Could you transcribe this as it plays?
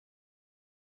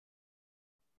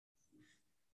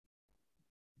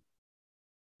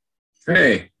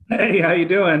Hey, Hey, how you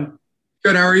doing?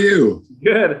 good. How are you?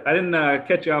 Good. I didn't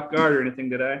catch you off guard or anything,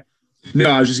 did I? No,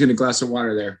 I was just getting a glass of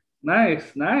water there. Nice,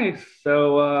 nice.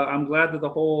 So I'm glad that the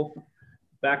whole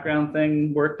background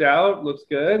thing worked out. Looks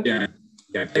good. Yeah,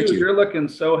 yeah. Thank Dude, you. you're looking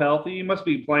so healthy. You must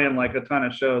be playing like a ton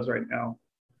of shows right now.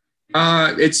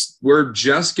 We're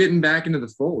just getting back into the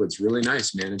fold. It's really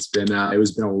nice, man. It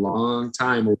was been a long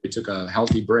time where we took a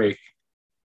healthy break.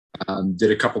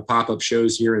 Did a couple pop-up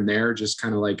shows here and there, just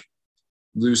kind of like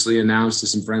loosely announced to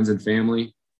some friends and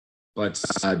family. But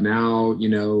now,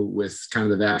 with kind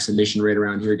of the vaccination rate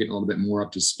around here getting a little bit more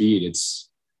up to speed, it's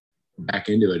back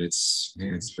into it. It's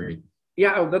great.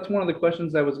 Yeah, that's one of the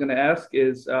questions I was going to ask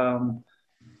is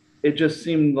it just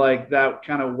seemed like that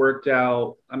kind of worked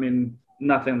out. I mean,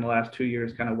 nothing in the last 2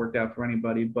 years kind of worked out for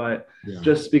anybody, but Yeah.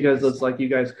 just because it's like you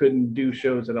guys couldn't do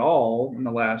shows at all in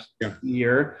the last Yeah.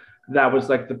 year, that was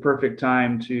like the perfect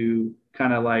time to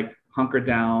kind of like hunker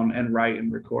down and write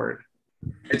and record.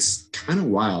 It's kind of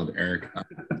wild, Eric.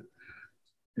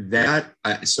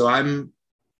 So I'm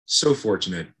so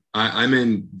fortunate. I'm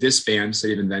in this band,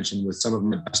 City of Invention, with some of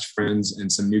my best friends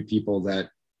and some new people that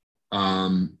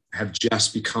have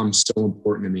just become so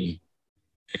important to me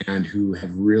and who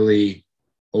have really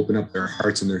opened up their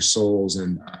hearts and their souls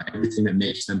and everything that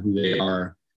makes them who they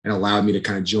are and allowed me to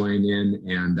kind of join in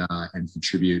and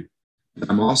contribute.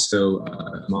 I'm also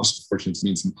fortunate to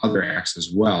meet some other acts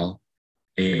as well.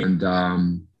 And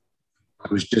I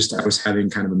was having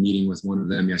kind of a meeting with one of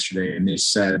them yesterday, and they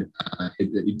said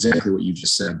exactly what you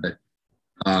just said. That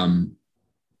um,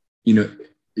 you know,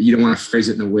 you don't want to phrase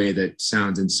it in a way that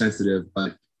sounds insensitive,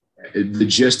 but the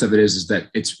gist of it is that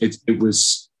it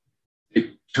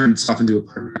turned itself into a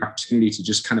perfect opportunity to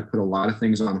just kind of put a lot of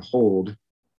things on hold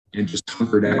and just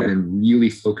hunker down and really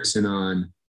focus in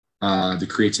on the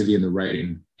creativity and the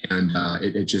writing. And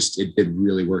it did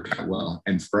really work out well.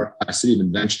 And for City of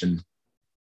Invention,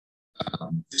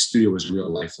 the studio was a real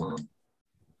lifeline.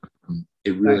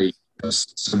 It really Nice.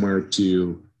 was somewhere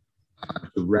to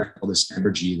direct all this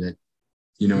energy that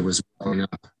was welling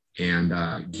up and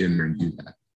get in there and do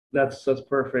that. That's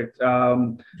perfect.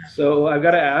 So I've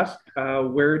got to ask,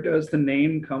 where does the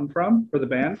name come from for the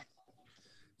band?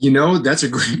 That's a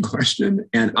great question.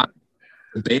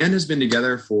 The band has been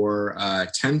together for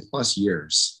 10 plus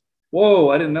years. Whoa,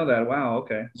 I didn't know that. Wow.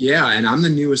 Okay. Yeah, and I'm the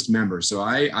newest member. So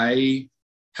I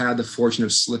had the fortune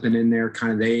of slipping in there.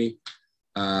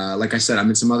 Like I said, I'm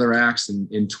in some other acts. And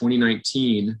in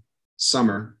 2019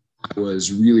 summer, I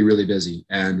was really, really busy.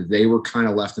 And they were kind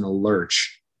of left in a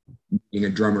lurch being a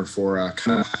drummer for a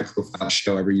kind of high profile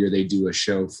show. Every year they do a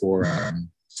show for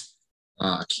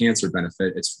a cancer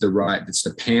benefit. It's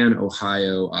the Pan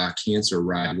Ohio Cancer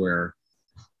Ride, where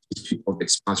these people get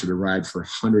sponsored a ride for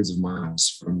hundreds of miles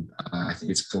from I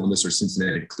think it's Columbus or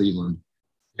Cincinnati to Cleveland.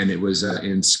 And it was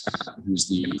in Scott, who's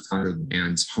the founder of the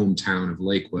band's hometown of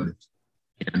Lakewood.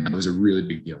 And it was a really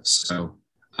big deal. So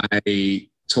I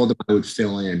told them I would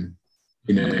fill in,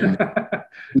 and Then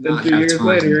not two have years time.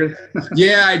 later.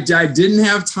 Yeah, I didn't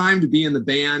have time to be in the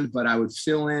band, but I would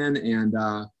fill in. And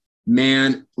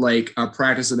man, like a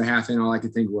practice and a half in, all I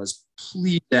could think was,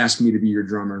 please ask me to be your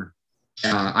drummer.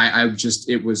 It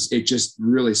just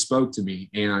really spoke to me,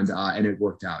 and it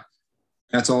worked out.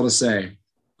 That's all to say.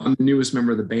 I'm the newest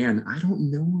member of the band. I don't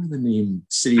know where the name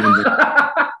City of Invention.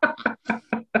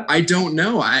 I don't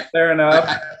know. Fair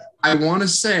enough. I want to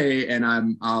say, and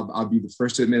I'll be the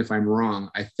first to admit if I'm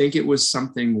wrong. I think it was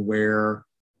something where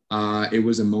it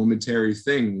was a momentary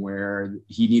thing where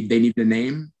they needed a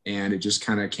name, and it just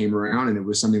kind of came around, and it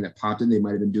was something that popped in. They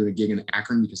might have been doing a gig in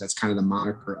Akron because that's kind of the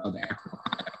moniker of Akron,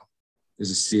 Ohio, is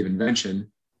a City of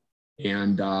Invention.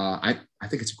 And I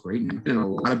think it's a great name. In a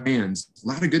lot of bands, a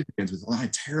lot of good bands with a lot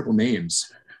of terrible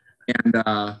names, and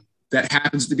that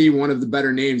happens to be one of the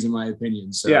better names in my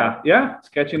opinion. So Yeah, it's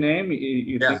a catchy name.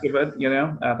 You yeah, think of it,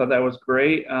 I thought that was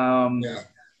great. yeah,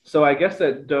 So I guess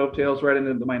that dovetails right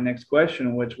into my next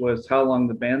question, which was how long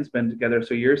the band's been together.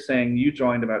 So you're saying you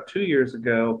joined about 2 years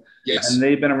ago, and yes.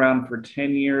 they've been around for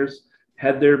 10 years.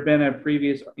 Had there been a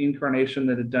previous incarnation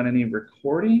that had done any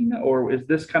recording, or is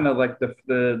this kind of like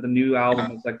the new album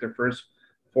Yeah. is like their first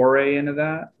foray into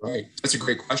that? Right. That's a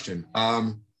great question.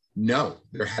 No,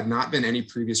 there had not been any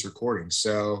previous recordings.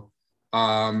 So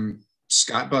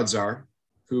Scott Budzar,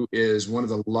 who is one of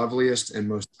the loveliest and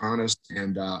most honest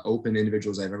and open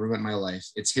individuals I've ever met in my life,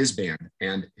 it's his band,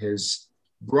 and his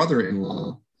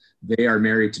brother-in-law, they are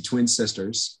married to twin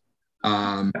sisters.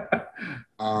 Um,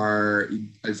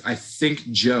 I think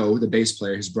Joe, the bass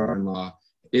player, his brother-in-law,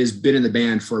 has been in the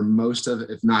band for most of,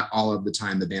 if not all of the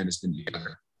time the band has been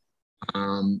together.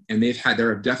 And there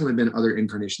have definitely been other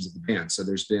incarnations of the band. So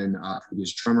there's been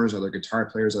previous drummers, other guitar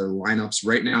players, other lineups.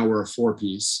 Right now we're a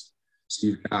 4-piece. So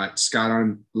you've got Scott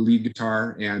on lead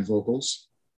guitar and vocals.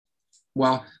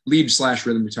 Well,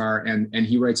 lead/rhythm guitar, and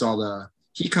he writes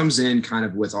he comes in kind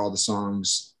of with all the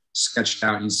songs sketched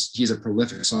out. He's a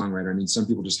prolific songwriter. I mean, some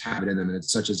people just have it in them, and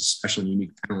it's such a special and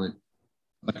unique talent.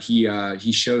 But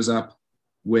he shows up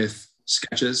with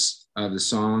sketches of the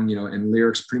song, and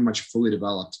lyrics pretty much fully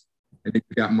developed. And then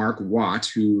you've got Mark Watt,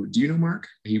 who, do you know Mark?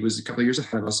 He was a couple of years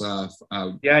ahead of us.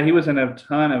 Yeah, he was in a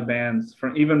ton of bands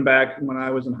from even back when I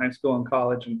was in high school and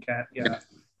college and Cat. Yeah.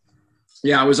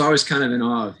 Yeah, I was always kind of in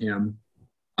awe of him.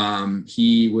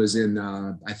 He was in,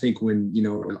 I think when,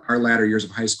 our latter years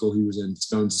of high school, he was in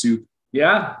Stone Soup.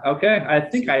 Yeah. Okay. I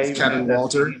think I even Kevin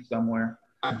Walter somewhere.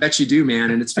 I bet you do,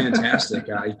 man. And it's fantastic.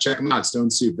 Check them out.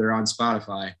 Stone Soup. They're on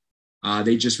Spotify.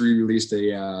 They just re-released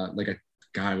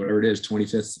whatever it is,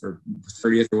 25th or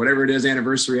 30th or whatever it is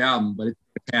anniversary album, but it's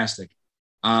fantastic.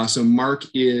 So Mark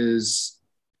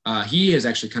he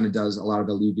actually kind of does a lot of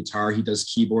the lead guitar. He does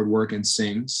keyboard work and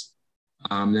sings.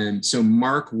 So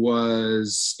Mark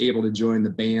was able to join the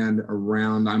band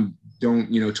around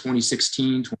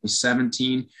 2016,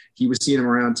 2017. He was seeing them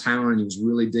around town and he was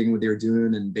really digging what they were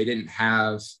doing, and they didn't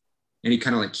have any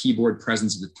kind of like keyboard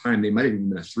presence at the time. They might have even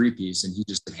been a 3-piece, and he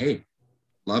just said, "Hey,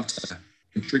 love to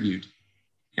contribute."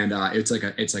 And it's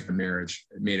like a marriage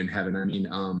made in heaven. I mean,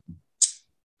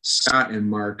 Scott and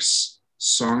Mark's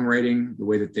songwriting, the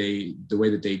way that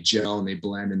they gel and they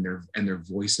blend in their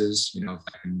voices, if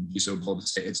I can be so bold to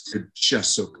say, they're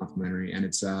just so complimentary. And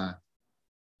it's and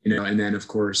then of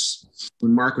course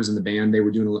when Mark was in the band, they were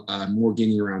doing more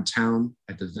gigging around town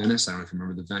at the Venice. I don't know if you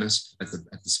remember the Venice, at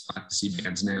the spot to see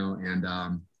bands now, and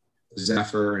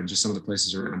Zephyr, and just some of the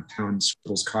places around town.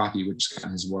 Scribbles Coffee, which Scott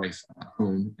and his wife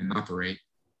own and operate.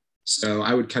 So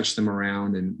I would catch them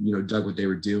around and dug what they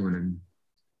were doing, and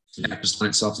it just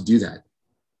lent itself to do that.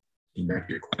 Back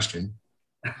to your question,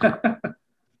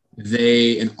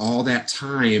 they in all that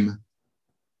time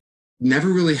never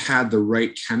really had the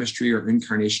right chemistry or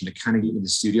incarnation to kind of get into the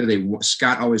studio.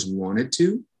 Scott always wanted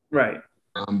to, right,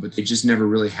 but they just never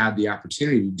really had the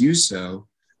opportunity to do so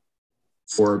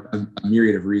for a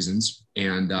myriad of reasons.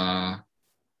 And but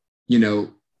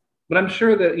I'm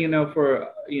sure that for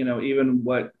even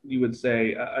what you would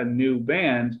say a new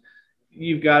band,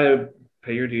 you've got to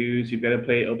pay your dues, you've got to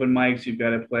play open mics, you've got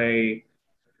to play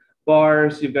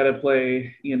bars, you've got to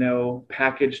play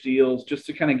package deals just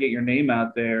to kind of get your name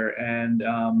out there. And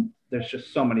there's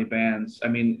just so many bands. I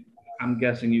mean, I'm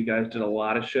guessing you guys did a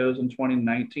lot of shows in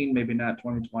 2019, maybe not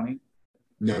 2020.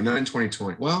 No, not in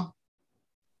 2020. Well,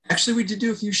 actually, we did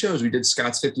do a few shows. We did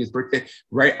Scott's 50th birthday,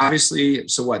 right? Obviously,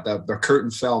 so what? The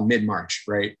curtain fell mid-March,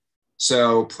 right?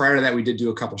 So prior to that, we did do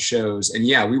a couple shows. And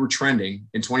yeah, we were trending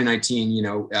in 2019.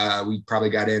 We probably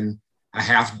got in a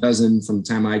half dozen from the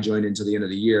time I joined until the end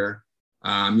of the year.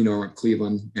 We're in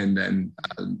Cleveland, and then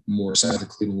more south of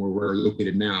Cleveland, where we're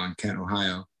located now in Canton,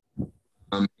 Ohio.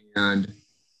 And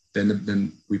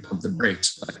then we pumped the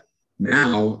brakes. But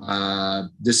now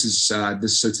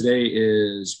so today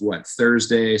is what,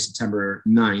 Thursday, September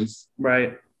 9th.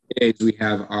 Right. We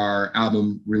have our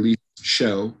album release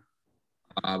show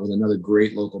with another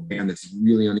great local band that's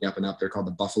really on the up and up. They're called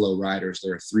the Buffalo Riders.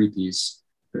 They're a 3-piece,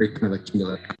 very kind of like King of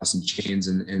the House and Chains,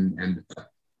 and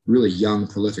really young,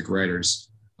 prolific writers.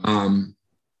 Playing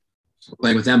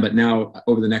with them, but now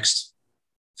over the next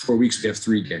 4 weeks we have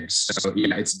 3 gigs. So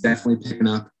yeah, it's definitely picking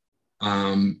up.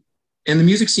 And the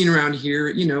music scene around here,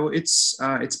 it's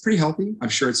pretty healthy. I'm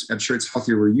sure it's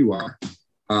healthier where you are,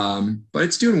 but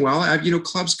it's doing well.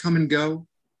 Clubs come and go,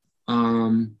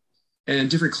 and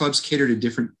different clubs cater to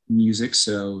different music.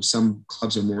 So some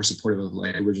clubs are more supportive of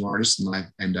like original artists and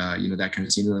that kind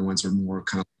of scene. Other ones are more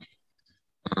kind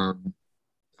of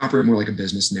operate more like a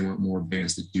business, and they want more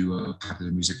bands that do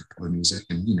popular music or cover music,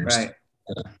 and right.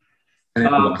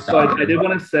 So I did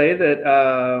want to say that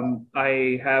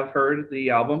I have heard the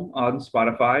album on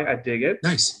Spotify. I dig it.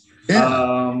 Nice.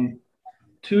 Yeah.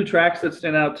 2 tracks that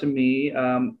stand out to me.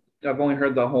 I've only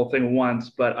heard the whole thing once,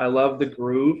 but I love the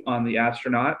groove on The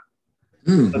Astronaut.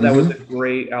 So that was a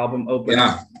great album opener.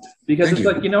 Yeah. Because it's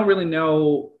like you don't really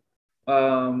know.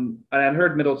 I had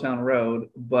heard Middletown Road,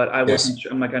 but I wasn't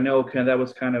sure. I'm like, I know that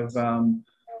was kind of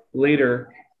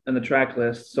later in the track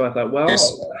list. So I thought, well,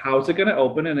 how's it going to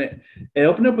open? And it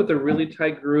opened up with a really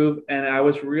tight groove. And I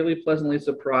was really pleasantly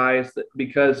surprised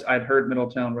because I'd heard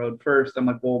Middletown Road first. I'm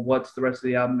like, well, what's the rest of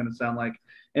the album going to sound like?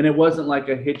 And it wasn't like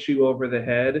a hit you over the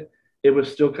head. It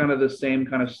was still kind of the same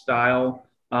kind of style,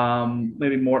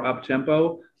 maybe more up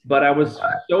tempo, but I was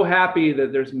so happy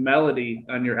that there's melody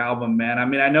on your album, man. I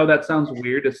mean, I know that sounds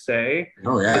weird to say,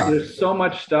 Oh but yeah. there's so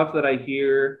much stuff that I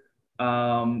hear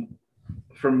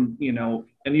from, you know,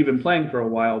 and you've been playing for a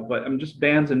while, but I'm just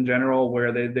bands in general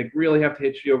where they really have to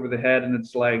hit you over the head. And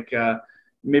it's like,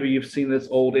 maybe you've seen this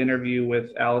old interview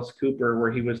with Alice Cooper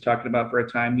where he was talking about for a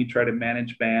time he tried to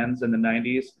manage bands in the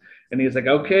 90s. And he's like,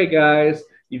 okay, guys,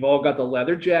 you've all got the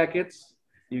leather jackets.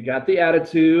 You got the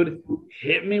attitude.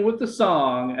 Hit me with the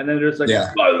song. And then there's like,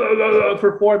 Yeah. blah, blah, blah, blah,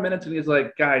 for 4 minutes. And he's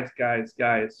like, guys,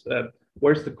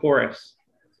 where's the chorus?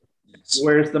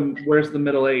 Where's the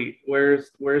middle eight?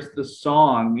 Where's the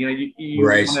song? You know, you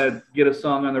Right. want to get a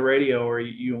song on the radio, or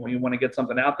you want to get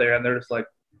something out there, and they're just like,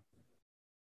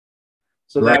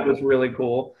 so Right. that was really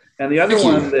cool. And the other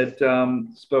one that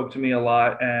spoke to me a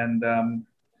lot, and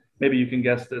maybe you can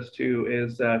guess this too,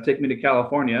 is "Take Me to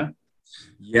California."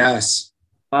 Yes.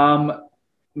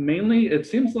 Mainly, it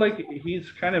seems like he's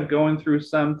kind of going through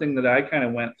something that I kind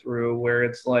of went through, where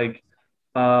it's like,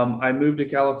 I moved to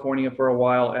California for a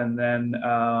while, and then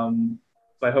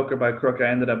by hook or by crook, I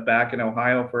ended up back in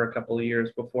Ohio for a couple of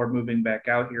years before moving back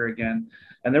out here again.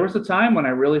 And there was a time when I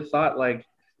really thought, like,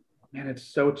 man, it's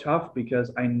so tough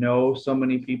because I know so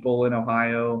many people in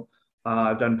Ohio.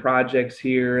 I've done projects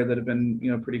here that have been,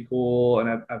 you know, pretty cool,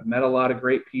 and I've met a lot of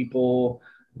great people.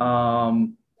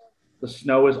 The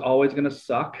snow is always going to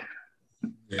suck,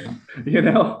 Yeah. you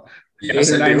know.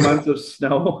 Yes, 8 or 9 months of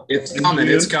snow. It's coming.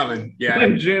 June. It's coming. Yeah.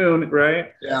 In June,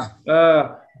 right? Yeah.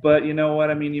 But you know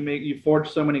what? I mean, you forge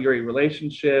so many great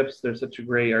relationships. There's such a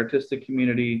great artistic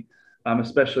community,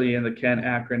 especially in the Kent,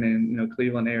 Akron, and, you know,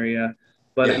 Cleveland area.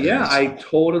 But yeah, I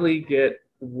totally get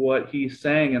what he's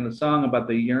saying in the song about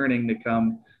the yearning to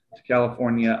come to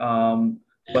California.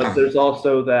 But there's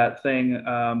also that thing,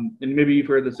 and maybe you've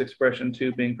heard this expression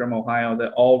too, being from Ohio,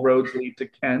 that all roads lead to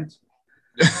Kent.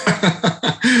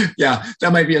 Yeah,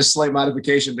 that might be a slight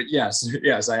modification, but yes.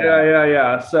 Yeah.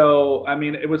 So, I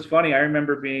mean, it was funny. I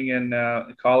remember being in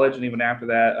college, and even after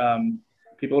that,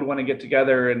 people would want to get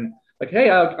together and like, hey,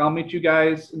 I'll meet you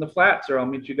guys in the Flats, or I'll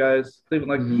meet you guys in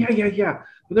Cleveland. Like, yeah.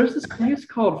 But there's this place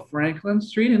called Franklin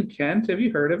Street in Kent. Have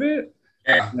you heard of it?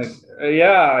 Yeah. Like,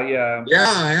 yeah.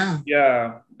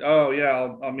 Oh,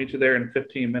 yeah. I'll meet you there in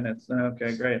 15 minutes.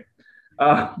 Okay, great.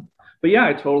 But yeah,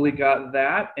 I totally got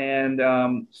that.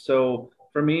 And so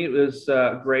for me, it was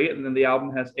great. And then the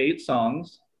album has 8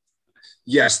 songs.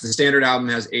 Yes, the standard album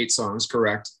has 8 songs,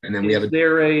 correct. And then Is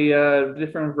there a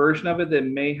different version of it that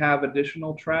may have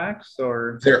additional tracks,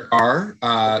 or? There are.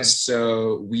 Okay.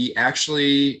 So we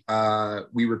actually,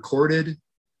 we recorded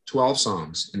 12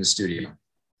 songs in the studio.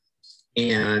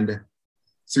 And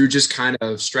through just kind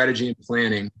of strategy and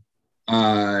planning,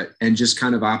 and just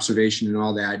kind of observation and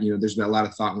all that, you know, there's been a lot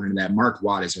of thought went into that. Mark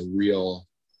Watt is a real,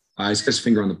 he's got his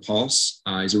finger on the pulse.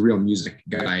 He's a real music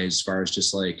guy as far as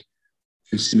just like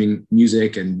consuming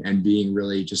music and being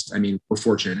really just, I mean, we're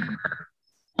fortunate.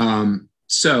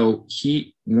 So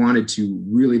he wanted to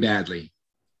really badly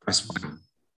press vinyl.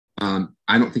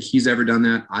 I don't think he's ever done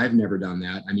that. I've never done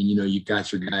that. I mean, you know, you've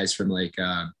got your guys from like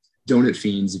Donut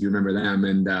Fiends, if you remember them,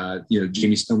 and, you know,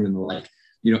 Jamie Stoneman and the like.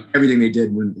 You know, everything they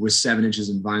did was 7 inches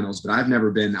in vinyls, but I've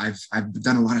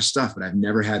done a lot of stuff, but I've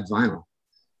never had vinyl.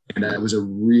 And it was a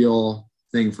real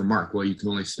thing for Mark. Well, you can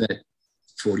only fit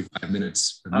 45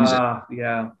 minutes of music.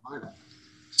 Yeah.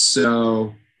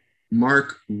 So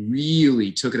Mark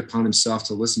really took it upon himself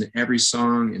to listen to every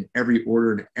song in every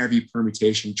order and every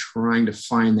permutation, trying to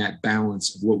find that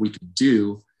balance of what we could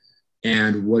do.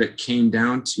 And what it came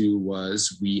down to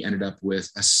was we ended up with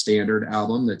a standard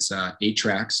album that's 8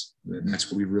 tracks. And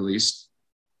that's what we released.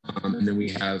 And then we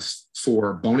have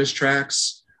 4 bonus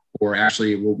tracks, or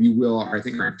actually what we will, I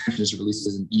think our intention is to release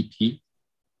as an EP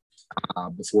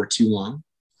before too long.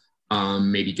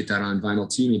 Maybe get that on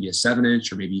vinyl too, maybe a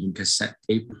 7-inch, or maybe even cassette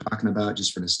tape we're talking about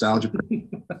just for nostalgia.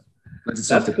 That's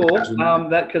cool.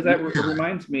 That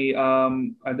reminds me,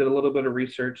 I did a little bit of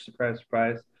research, surprise,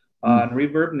 on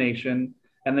Reverb Nation,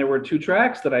 and there were 2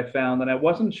 tracks that I found, and I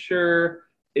wasn't sure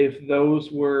if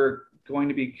those were going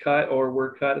to be cut or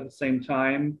were cut at the same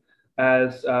time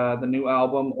as the new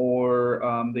album,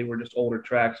 or they were just older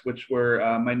tracks, which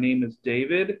were My Name is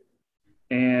David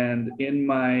and In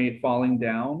My Falling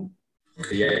Down.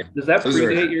 Yeah. Does that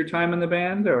predate your time in the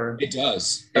band, or? It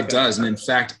does. It does. And in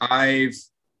fact, I've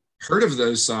heard of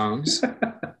those songs.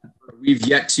 We've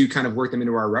yet to kind of work them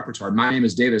into our repertoire. My Name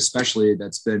is David, especially,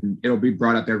 it'll be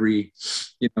brought up every,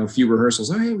 you know, few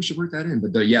rehearsals. Oh, hey, we should work that in.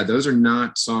 But those are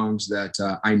not songs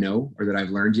that I know or that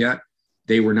I've learned yet.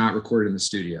 They were not recorded in the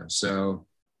studio. So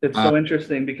It's so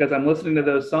interesting because I'm listening to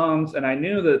those songs and I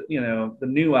knew that, you know, the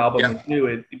new album was new.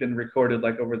 It'd been recorded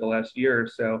like over the last year or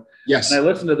so. Yes. And I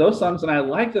listened to those songs and I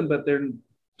like them, but they're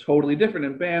totally different.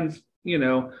 And bands, you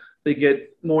know, they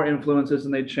get more influences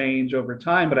and they change over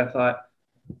time. But I thought,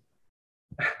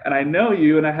 and I know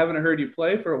you and I haven't heard you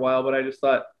play for a while, but I just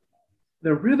thought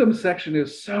the rhythm section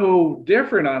is so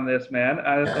different on this, man.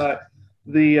 I thought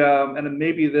and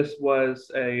maybe this was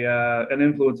an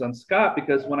influence on Scott,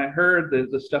 because when I heard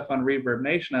the stuff on Reverb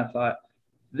Nation, I thought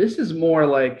this is more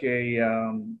like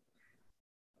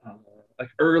like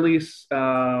early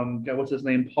what's his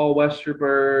name, Paul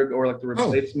Westerberg, or like the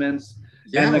Replacements.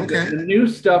 And the new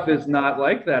stuff is not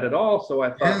like that at all. So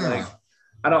I thought like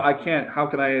how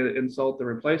can I insult the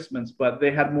Replacements? But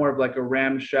they had more of like a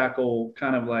ramshackle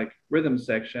kind of like rhythm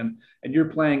section, and your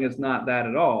playing is not that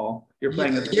at all. You're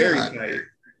playing it very tight.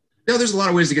 No, there's a lot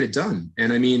of ways to get it done,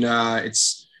 and I mean,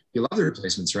 you love the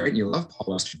Replacements, right? And you love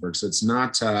Paul Westerberg, so it's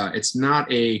not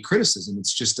a criticism.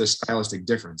 It's just a stylistic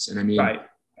difference, and I mean,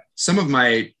 some of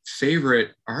my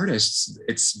favorite artists,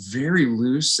 it's very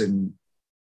loose and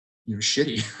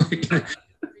shitty.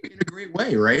 In a great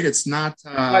way, right? It's not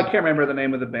I can't remember the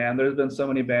name of the band. There's been so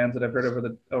many bands that I've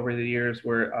heard over the years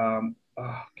where oh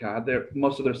god,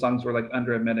 most of their songs were like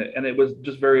under a minute, and it was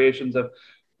just variations of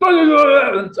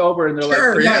and it's over and they're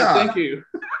like, thank you.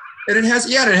 And it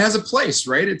has a place,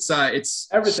 right? It's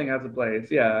everything has a place.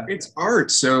 It's art.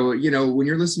 So when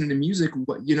you're listening to music,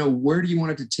 where do you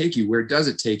want it to take you? Where does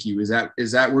it take you? Is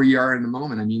that where you are in the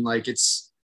moment? I mean, like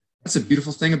that's a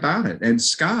beautiful thing about it. And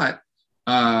Scott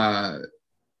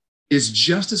is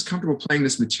just as comfortable playing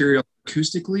this material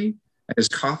acoustically at his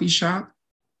coffee shop.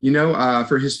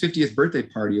 For his 50th birthday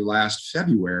party last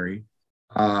February,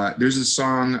 there's a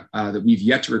song that we've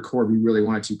yet to record, we really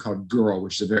wanted to, called Girl,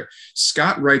 which is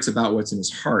Scott writes about what's in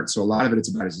his heart. So a lot of it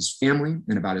is about his family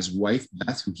and about his wife,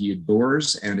 Beth, who he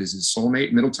adores and is his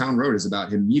soulmate. Middletown Road is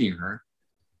about him meeting her.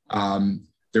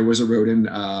 There was a road in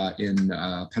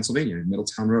Pennsylvania,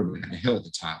 Middletown Road, with a hill at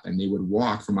the top, and they would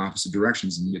walk from opposite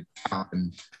directions and get top.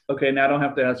 And okay, now I don't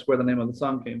have to ask where the name of the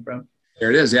song came from. There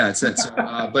it is. Yeah, it's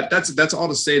that. But that's all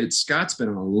to say that Scott's been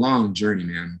on a long journey,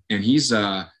 man, and he's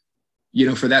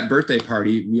for that birthday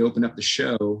party, we opened up the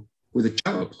show with a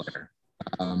cello player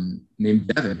named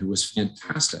Devin, who was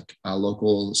fantastic, a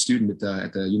local student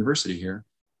at the university here,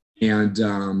 and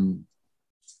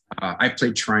I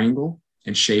played triangle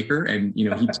and shaker, and he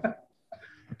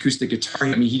acoustic guitar.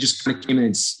 I mean, he just kind of came in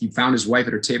and he found his wife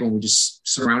at her table, and we just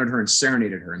surrounded her and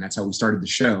serenaded her, and that's how we started the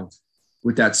show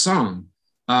with that song.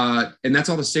 And that's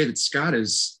all to say that Scott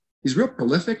he's real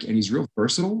prolific and he's real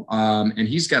versatile, and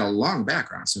he's got a long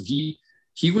background. So he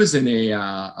was in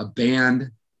a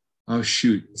band. Oh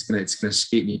shoot, it's gonna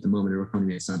escape me at the moment. It'll come to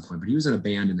me at some point. But he was in a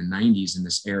band in the '90s in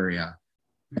this area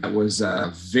that was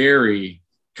very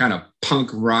kind of punk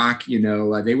rock.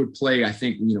 They would play, I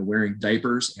think, wearing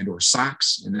diapers and or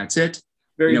socks, and that's it.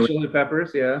 Very Chili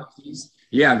Peppers,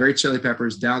 yeah, very Chili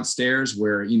Peppers downstairs,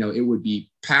 where it would be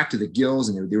packed to the gills,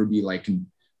 and there would be like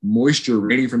moisture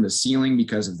radiating from the ceiling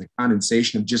because of the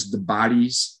condensation of just the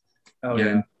bodies. Oh,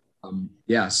 and,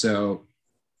 so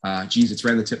it's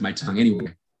right on the tip of my tongue.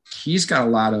 Anyway, he's got a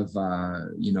lot of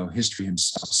history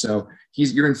himself, so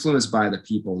you're influenced by the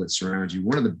people that surround you.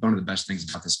 One of the best things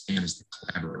about this band is the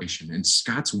collaboration, and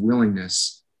Scott's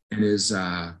willingness and his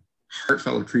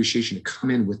heartfelt appreciation to come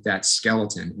in with that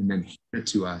skeleton and then hand it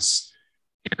to us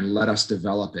and let us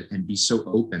develop it and be so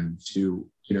open to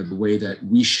the way that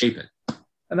we shape it.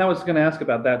 And I was going to ask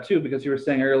about that too, because you were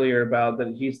saying earlier about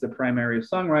that he's the primary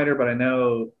songwriter, but I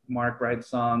know Mark writes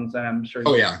songs, and I'm sure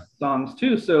he writes songs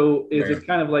too. So is it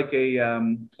kind of like a,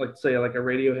 let's say like a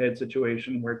Radiohead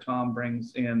situation where Tom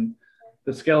brings in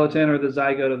the skeleton or the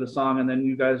zygote of the song, and then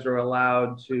you guys are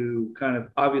allowed to kind of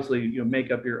obviously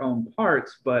make up your own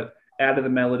parts, but add to the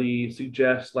melody,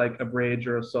 suggest like a bridge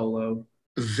or a solo?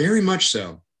 Very much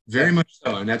so. Very much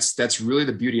so. And that's really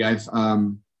the beauty. I've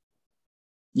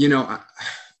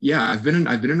been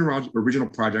in original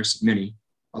projects,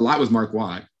 a lot with Mark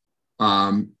Watt,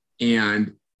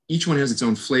 and each one has its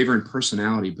own flavor and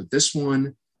personality. But this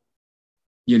one,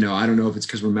 I don't know if it's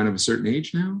because we're men of a certain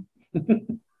age now.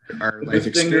 Our life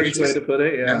experience. Way to put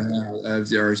it, yeah.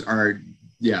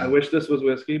 I wish this was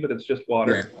whiskey, but it's just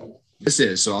water. Yeah. This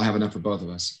is, so I'll have enough for both of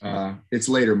us. It's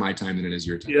later my time than it is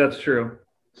your time. Yeah, that's true.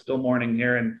 Still morning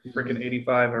here and freaking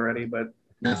 85 already, but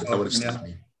that would have stopped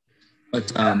me.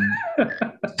 But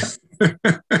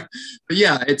but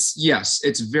yeah,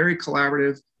 it's very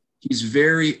collaborative. He's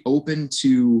very open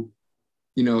to,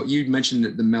 you mentioned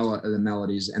that the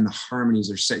melodies and the harmonies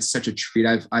are such a treat.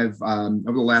 I've over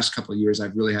the last couple of years,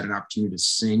 I've really had an opportunity to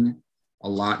sing a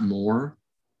lot more.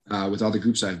 with all the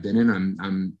groups I've been in.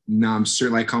 I'm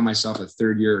certainly, I call myself a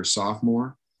third year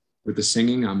sophomore with the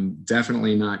singing. I'm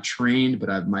definitely not trained,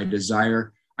 but my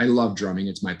desire, I love drumming.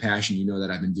 It's my passion. You know that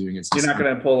I've been doing it since. You're not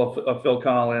going to pull a Phil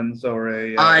Collins or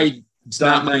it's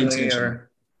not my intention.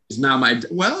 It's not my,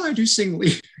 well, I do sing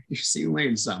lead, you see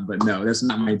Lane some, but no, that's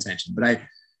not my intention. But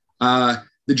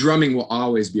the drumming will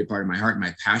always be a part of my heart and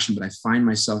my passion, but I find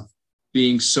myself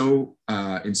being so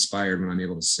inspired when I'm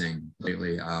able to sing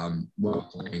lately while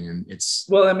playing. And it's,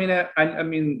 well, I mean,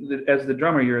 as the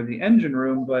drummer, you're in the engine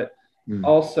room, but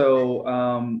also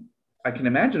I can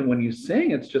imagine when you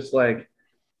sing, it's just like,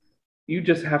 you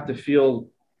just have to feel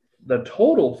the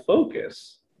total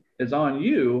focus is on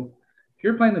you. If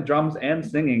you're playing the drums and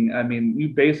singing, I mean, you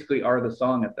basically are the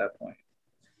song at that point.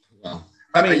 Well,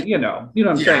 I mean, you know what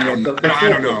I'm saying?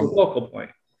 The vocal point.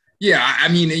 Yeah, I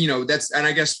mean, that's, and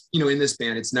I guess, in this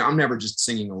band, I'm never just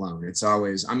singing alone. It's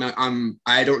always,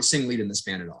 I don't sing lead in this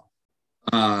band at all.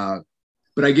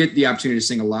 But I get the opportunity to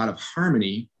sing a lot of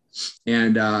harmony,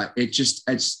 and it just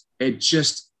is,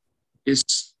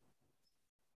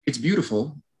 it's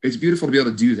beautiful. It's beautiful to be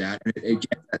able to do that. It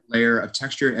gets that layer of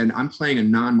texture, and I'm playing a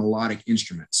non-melodic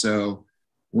instrument. So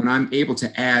when I'm able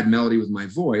to add melody with my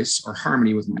voice, or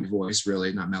harmony with my voice,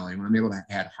 really, not melody, when I'm able to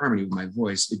add harmony with my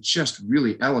voice, it just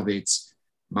really elevates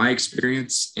my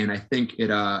experience. And I think it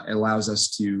allows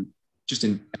us to just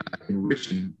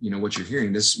enrich, what you're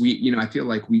hearing. I feel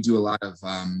like we do a lot of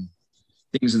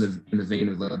things in the vein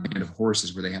of the Band of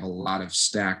Horses, where they have a lot of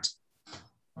stacked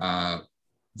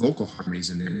vocal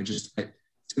harmonies in there. And it just,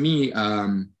 to me,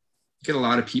 you get a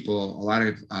lot of people, a lot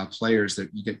of players that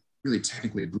you get really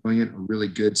technically brilliant or really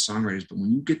good songwriters, but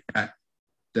when you get that,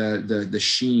 the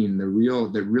sheen, that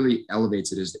really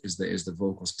elevates it is the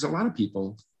vocals. Because a lot of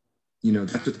people,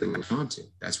 that's what they look on to.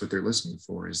 That's what they're listening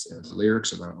for, is the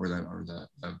lyrics or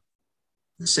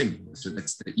the singing. So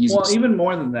that's the easiest. Well, even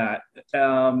more than that,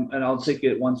 and I'll take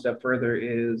it one step further,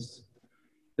 is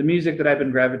the music that I've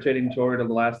been gravitating toward over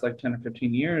the last 10 or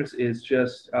 15 years is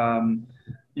just,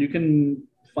 you can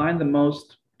find the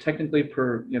most technically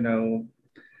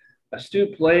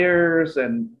astute players,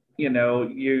 and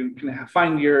you can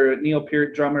find your Neil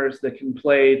Peart drummers that can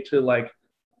play to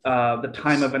the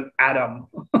time of an atom,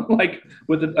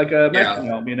 with a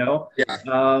metronome,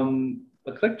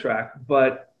 a click track.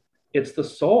 But it's the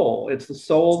soul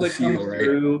that comes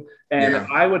through. And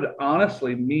I would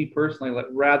honestly, me personally,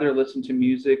 rather listen to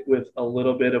music with a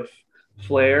little bit of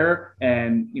flair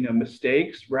and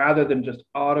mistakes, rather than just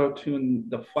auto tune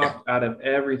the fuck out of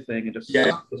everything and just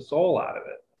suck the soul out of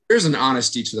it. There's an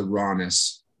honesty to the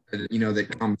rawness,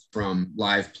 that comes from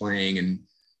live playing, and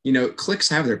clicks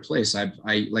have their place.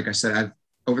 Like I said,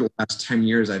 over the last 10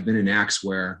 years, I've been in acts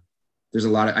where there's a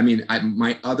lot of,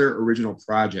 my other original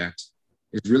project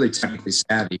is really technically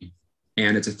savvy,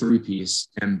 and it's a 3-piece,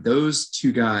 and those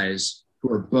two guys, who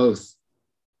are both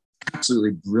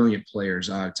absolutely brilliant players,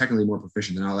 technically more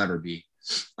proficient than I'll ever be,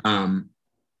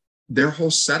 their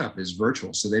whole setup is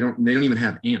virtual. So they don't even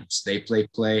have amps. They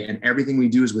play, and everything we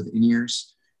do is with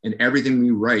in-ears, and everything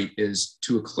we write is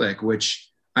to a click,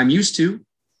 which I'm used to.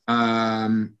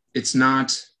 It's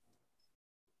not,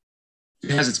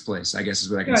 it has its place, I guess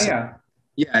is what I can say.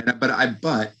 Yeah.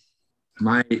 But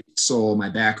my soul, my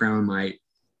background, my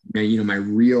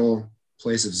real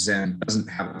place of zen doesn't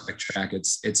have a click track.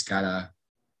 It's got a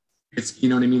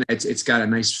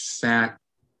nice fat,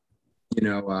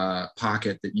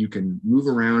 pocket that you can move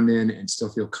around in and still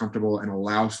feel comfortable, and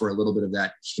allow for a little bit of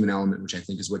that human element, which I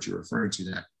think is what you're referring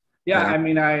to.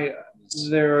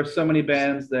 There are so many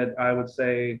bands that I would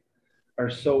say are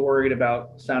so worried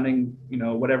about sounding,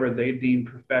 whatever they deem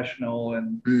professional,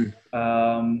 and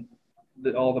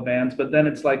all the bands. But then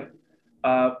it's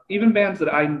even bands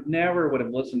that I never would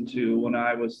have listened to when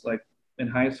I was in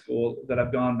high school, that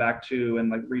I've gone back to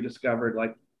and rediscovered,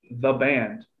 The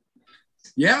Band.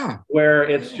 Yeah. Where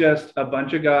it's just a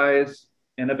bunch of guys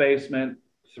in a basement,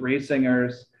 3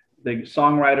 singers. The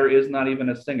songwriter is not even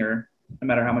a singer, no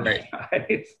matter how much he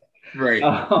tries. Right.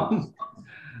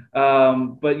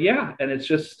 But yeah, and it's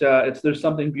just, there's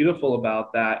something beautiful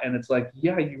about that. And it's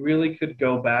you really could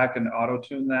go back and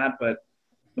auto-tune that, but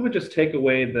it would just take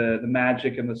away the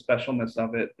magic and the specialness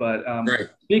of it. But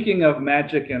Speaking of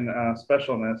magic and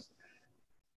specialness,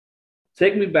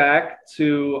 take me back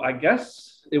to, I guess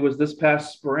it was this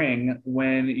past spring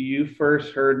when you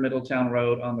first heard Middletown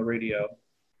Road on the radio.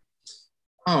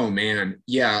 Oh man,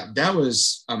 yeah, that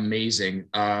was amazing.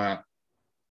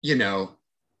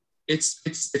 It's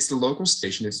the local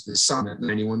station. It's the Summit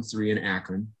 91.3 in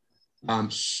Akron.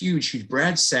 Huge.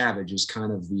 Brad Savage is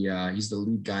kind of he's the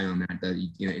lead guy on that.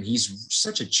 And he's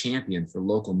such a champion for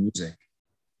local music.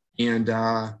 And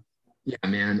yeah,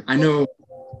 man, I know,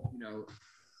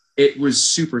 it was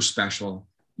super special.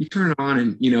 You turn it on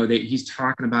and, he's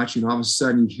talking about you, and all of a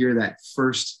sudden you hear that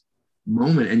first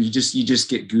moment and you just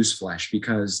get goose flesh,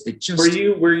 because it just.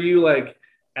 Were you like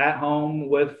at home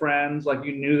with friends, like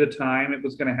you knew the time it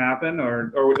was going to happen,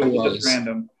 or was it just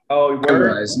random? Oh, you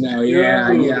were? Was. No, yeah.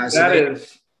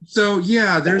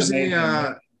 There's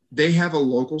amazing. They have a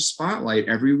local spotlight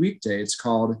every weekday. It's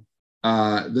called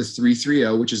the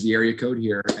 330, which is the area code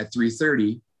here, at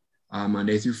 3:30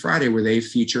 Monday through Friday, where they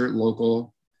feature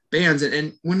local bands.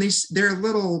 And when it's a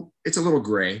little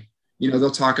gray.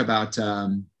 They'll talk about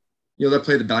they'll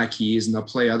play the Black Keys, and they'll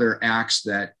play other acts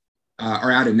that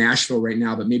are out in Nashville right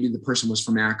now, but maybe the person was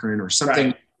from Akron or something.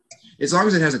 Right. As long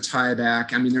as it has a tie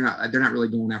back. I mean, they're not really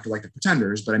going after like the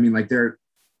Pretenders, but I mean, like they're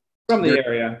from the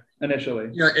area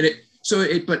initially. Yeah,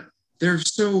 but they're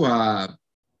so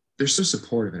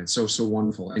supportive, and it's so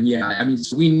wonderful. And yeah, I mean,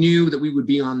 so we knew that we would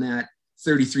be on that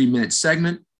 33-minute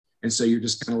segment, and so you're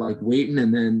just kind of like waiting,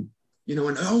 and then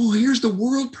and here's the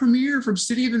world premiere from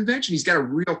City of Invention. He's got a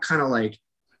real kind of like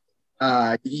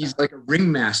he's like a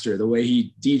ringmaster, the way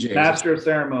he DJs. Master of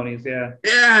ceremonies, yeah.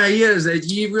 Yeah, he is.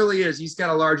 He really is. He's got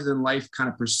a larger than life kind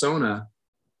of persona,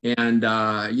 and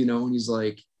and he's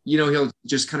like, he'll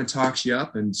just kind of talks you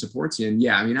up and supports you. And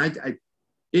yeah, I mean,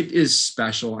 it is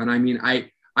special. And I mean,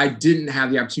 I didn't have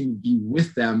the opportunity to be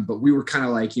with them, but we were kind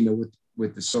of like,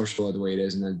 with the social the way it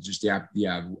is, and then just the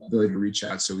ability to reach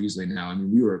out so easily now. I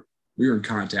mean, we were in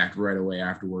contact right away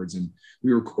afterwards, and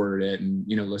we recorded it and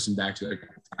listened back to it a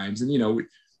couple times. And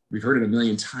we've heard it a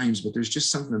million times, but there's just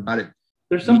something about it.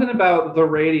 There's something about the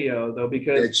radio, though,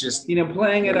 because it's just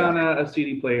playing it on a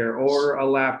CD player or a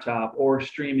laptop or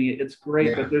streaming it, it's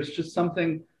great. Yeah. But there's just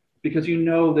something, because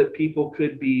that people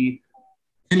could be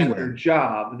anywhere. At their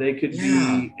job, they could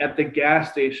be at the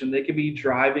gas station, they could be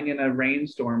driving in a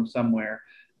rainstorm somewhere,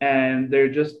 and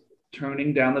they're just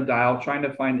turning down the dial, trying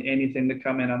to find anything to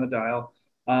come in on the dial,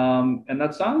 and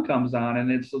that song comes on,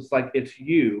 and it's just like it's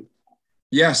you.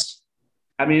 Yes.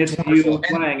 I mean, it's you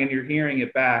playing, and you're hearing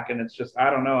it back, and it's just, I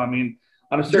don't know. I mean,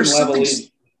 on a certain level,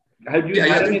 have you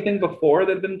had anything before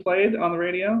that had been played on the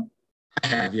radio? I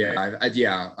have,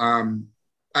 yeah.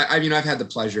 I mean, I've had the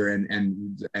pleasure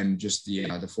and just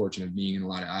the fortune of being in a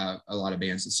lot of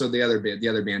bands. So the other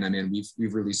band I'm in,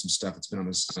 we've released some stuff that's been on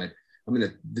the side. I'm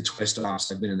in the Twist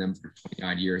Offs. I've been in them for 20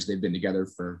 odd years. They've been together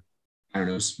for, I don't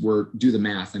know, do the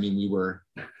math. I mean, we were,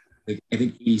 I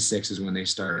think 86 is when they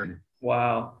started.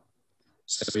 Wow.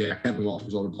 So yeah, Kevin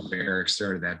Walter's older brother Eric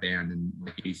started that band in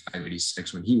like 85,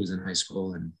 86 when he was in high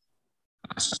school, and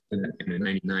in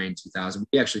 99, 2000,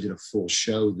 we actually did a full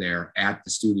show there at the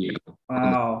studio.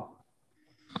 Wow.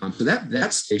 So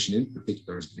that station in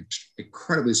particular has been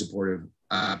incredibly supportive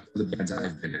for the bands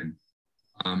I've been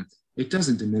in. It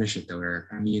doesn't diminish it though, Eric.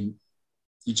 I mean,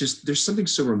 there's something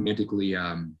so romantically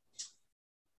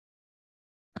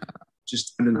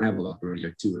just undeniable about the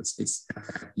radio too. It's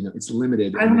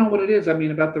limited. I don't know what it is. I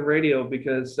mean, about the radio,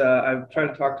 because I've tried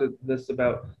to talk to this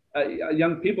about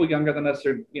young people younger than us,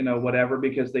 or whatever,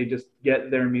 because they just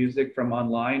get their music from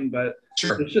online. But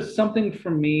sure. It's just something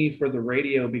for me for the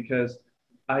radio, because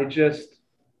I just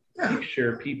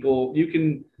picture people.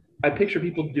 I picture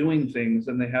people doing things,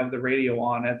 and they have the radio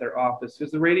on at their office,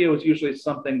 because the radio is usually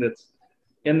something that's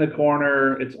in the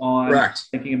corner. It's on. Correct.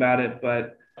 Thinking about it,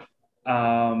 but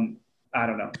I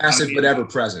don't know. Passive, but ever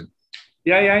present.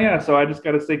 Yeah. So I just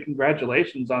got to say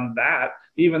congratulations on that.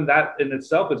 Even that in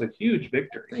itself is a huge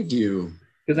victory. Thank you.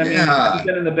 Because I mean, you've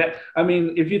been in the band. I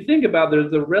mean, if you think about,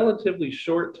 there's a relatively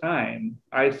short time,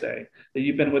 I say, that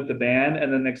you've been with the band,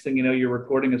 and the next thing you know, you're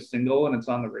recording a single and it's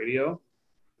on the radio.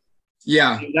 Yeah.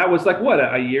 I mean, that was like what,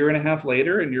 a year and a half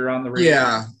later, and you're on the radio.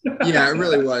 Yeah, it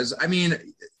really was. I mean,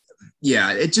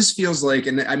 yeah, it just feels like,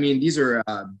 and I mean, these are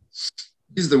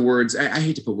the words. I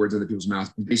hate to put words in other people's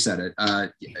mouths, but they said it.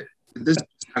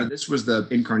 This was the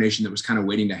incarnation that was kind of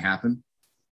waiting to happen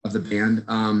of the band.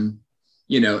 And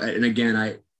again,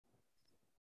 I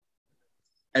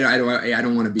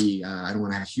don't want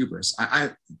to have hubris.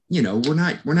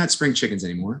 We're not spring chickens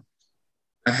anymore.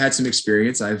 I've had some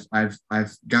experience. I've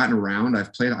gotten around.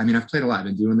 I've played a lot. I've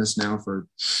been doing this now for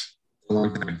a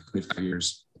long time, 25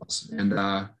 years plus. And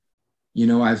I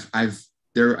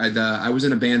was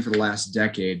in a band for the last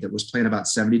decade that was playing about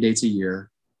 70 dates a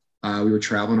year. We were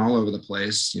traveling all over the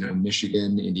place,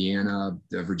 Michigan, Indiana,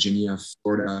 Virginia,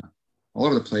 Florida, all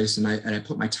over the place. And I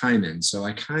put my time in. So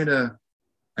I had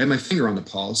my finger on the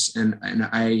pulse, and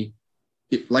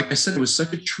like I said, it was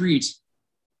such a treat.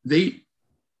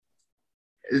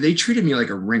 They treated me like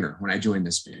a ringer when I joined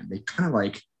this band. They kind of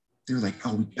like, they were like,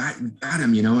 oh, we got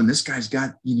him, you know, and this guy's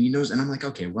got, you know, he knows. And I'm like,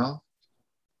 okay, well,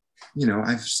 you know,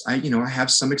 I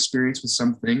have some experience with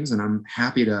some things, and I'm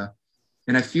happy to,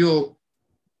 and I feel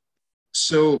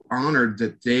so honored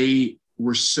that they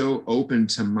were so open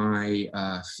to my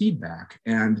feedback,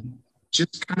 and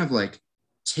just kind of like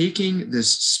taking this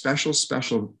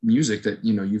special music that,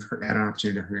 you know, you've had an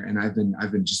opportunity to hear, and I've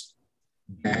been just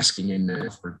basking in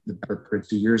it for the better part of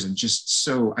 2 years, and just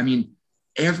so, I mean,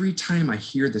 every time I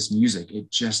hear this music,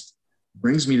 it just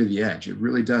brings me to the edge. It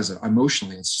really does.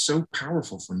 Emotionally, it's so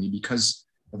powerful for me because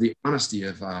of the honesty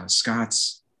of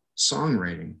Scott's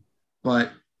songwriting.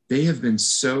 But they have been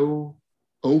so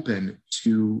open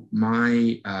to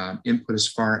my input as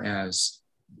far as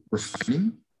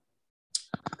refining,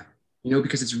 you know,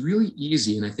 because it's really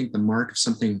easy. And I think the mark of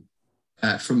something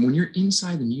from when you're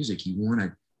inside the music, you want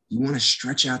to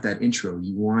stretch out that intro.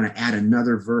 You want to add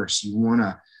another verse. You want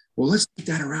to, well, let's take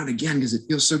that around again because it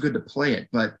feels so good to play it.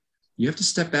 But you have to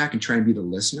step back and try and be the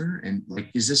listener. And like,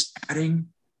 is this adding,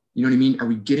 you know what I mean? Are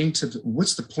we getting to,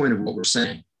 what's the point of what we're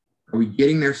saying? Are we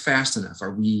getting there fast enough?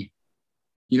 Are we,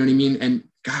 you know what I mean? And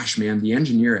gosh, man, the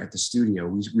engineer at the studio,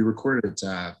 we recorded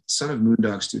at Son of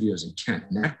Moondog Studios in Kent.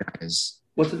 And that guy is.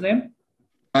 What's his name?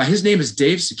 His name is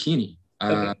Dave Cicchini.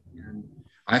 Okay.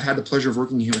 I've had the pleasure of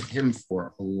working with him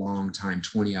for a long time,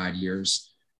 20 odd years.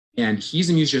 And he's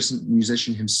a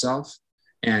musician himself.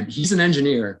 And he's an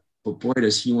engineer, but boy,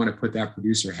 does he want to put that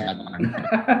producer hat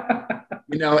on.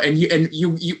 You know, and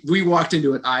we walked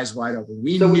into it eyes wide open.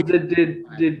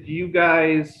 Did you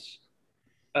guys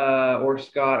or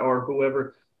Scott or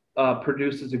whoever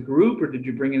produce as a group, or did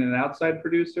you bring in an outside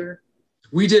producer?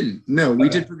 We didn't. No, we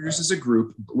did produce as a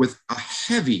group with a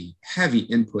heavy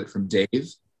input from Dave.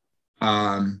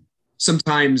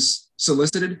 Sometimes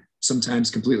solicited, sometimes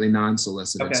completely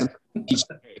non-solicited. Okay.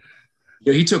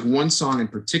 He took one song in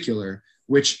particular,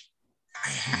 which I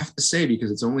have to say,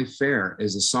 because it's only fair,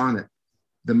 is a song that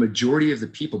the majority of the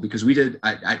people, because we did,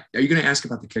 are you going to ask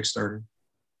about the Kickstarter?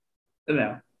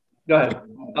 No, go ahead.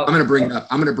 I'm going to bring it up.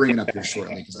 I'm going to bring it up here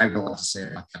shortly because I have a lot to say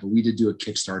about that. But we did do a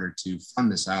Kickstarter to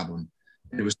fund this album,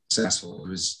 and it was successful.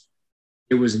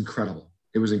 It was incredible.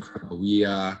 It was incredible. We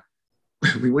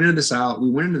went into this out.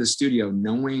 We went into the studio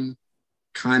knowing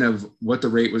kind of what the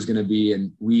rate was going to be,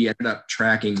 and we ended up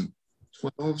tracking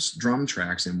 12 drum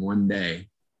tracks in one day.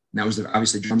 And that was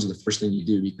obviously drums are the first thing you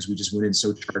do because we just went in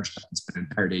so charged up and spent an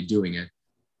entire day doing it.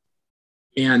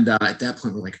 And at that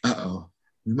point, we're like,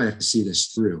 we might have to see this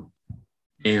through.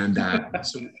 And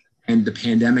and the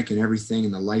pandemic and everything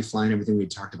and the lifeline, everything we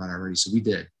had talked about already. So we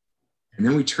did. And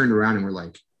then we turned around and we're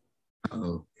like,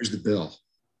 here's the bill.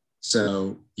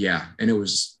 So yeah, and it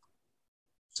was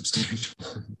substantial.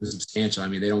 It was substantial. I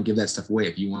mean, they don't give that stuff away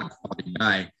if you want a quality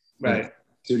guy. Right.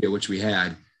 Studio, which we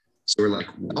had. So we're like,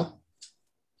 well,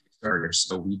 Kickstarter.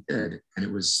 So we did. And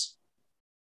it was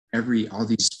all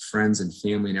these friends and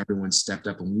family and everyone stepped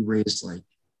up, and we raised like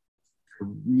a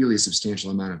really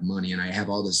substantial amount of money. And I have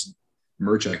all this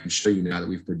merch I can show you now that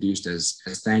we've produced as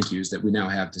thank yous that we now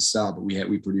have to sell, but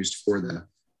we produced for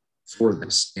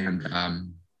this. And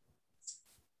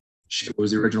what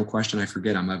was the original question? I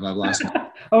forget. I've lost it.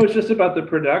 It's just about the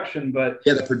production, but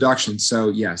yeah, the production. So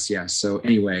yes. So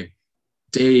anyway,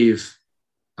 Dave,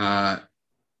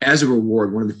 as a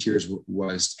reward, one of the tiers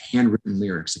was handwritten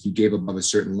lyrics. If you gave above a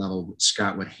certain level,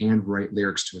 Scott would handwrite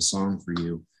lyrics to a song for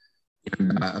you.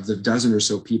 And of the dozen or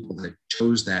so people that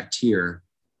chose that tier,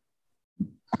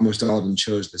 almost all of them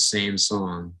chose the same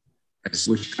song,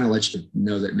 which kind of lets you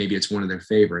know that maybe it's one of their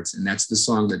favorites. And that's the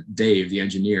song that Dave, the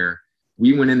engineer,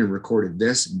 we went in and recorded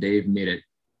this, and Dave made it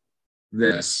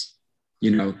this,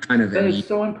 you know, kind of. That is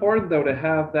so important, though, to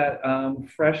have that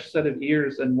fresh set of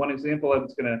ears. And one example I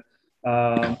was going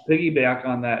to piggyback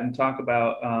on that and talk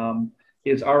about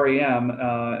is REM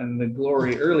and the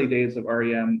glory early days of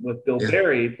REM with Bill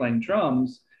Berry playing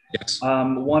drums. Yes.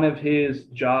 One of his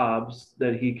jobs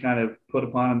that he kind of put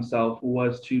upon himself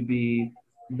was to be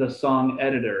the song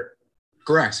editor.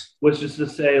 Correct. Which is to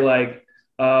say, like,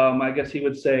 I guess he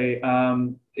would say,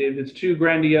 if it's too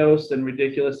grandiose and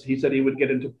ridiculous, he said he would get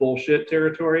into bullshit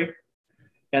territory.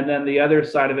 And then the other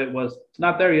side of it was, it's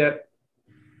not there yet.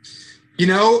 You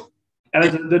know, and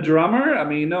as the drummer, I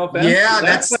mean, no offense,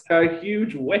 that's like a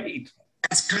huge weight.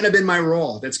 That's kind of been my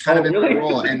role. My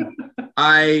role. And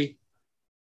I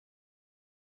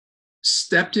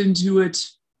stepped into it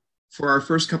for our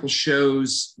first couple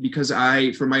shows because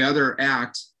for my other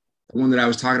act, the one that I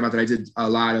was talking about that I did a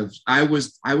lot of, I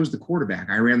was the quarterback.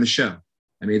 I ran the show.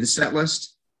 I made the set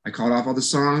list. I called off all the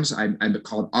songs. I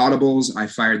called audibles. I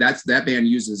fired. That band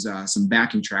uses some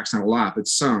backing tracks, not a lot, but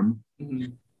some.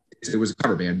 Mm-hmm. It was a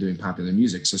cover band doing popular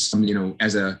music. So some, you know,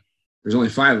 as a there's only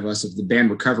 5 of us. If the band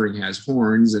we're covering has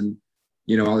horns and,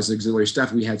 you know, all this auxiliary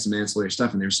stuff, we had some ancillary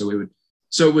stuff in there. So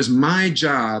it was my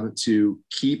job to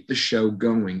keep the show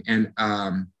going. And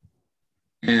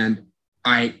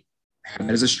I had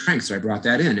that as a strength. So I brought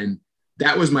that in, and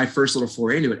that was my first little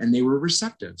foray into it. And they were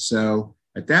receptive. So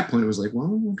at that point it was like,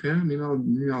 well, okay, maybe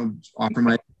I'll offer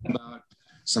my about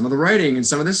some of the writing and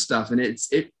some of this stuff. And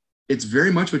it's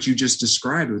very much what you just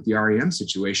described with the REM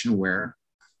situation, where,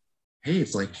 hey,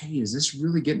 it's like, hey, is this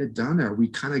really getting it done? Are we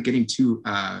kind of getting too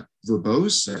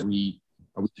verbose? Are we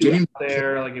getting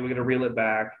there? Like, we're going to reel it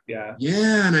back. Yeah.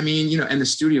 Yeah. And I mean, you know, and the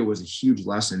studio was a huge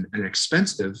lesson, an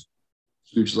expensive,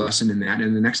 huge lesson in that.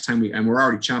 And the next time we're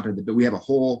already chomping at it, but we have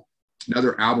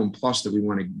another album plus that we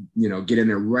want to, you know, get in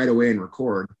there right away and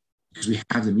record, because we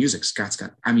have the music. Scott's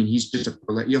got, I mean, he's just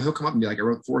he'll come up and be like, I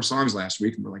wrote 4 songs last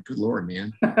week. And we're like, good Lord,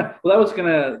 man. Well,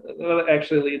 that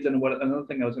actually leads into another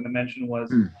thing I was going to mention was,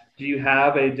 do you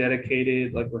have a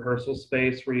dedicated like rehearsal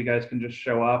space where you guys can just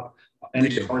show up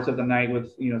any hours of the night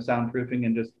with, you know, soundproofing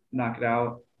and just knock it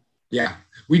out? Yeah,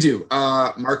 we do.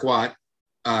 Mark Watt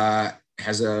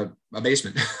has a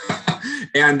basement.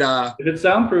 And if it's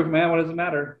soundproof, man, what does it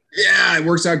matter? Yeah, it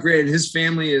works out great. And his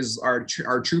family is our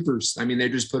troopers. I mean, they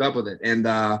just put up with it. And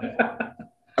I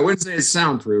wouldn't say it's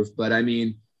soundproof, but I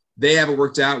mean, they have it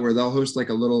worked out where they'll host like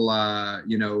a little,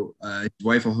 his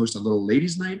wife will host a little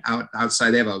ladies' night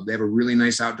outside. They have a really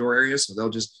nice outdoor area, so they'll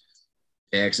just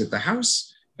exit the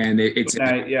house, and it's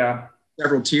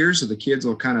several tiers, so the kids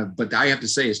will kind of. But I have to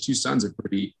say, his 2 sons are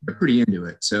pretty into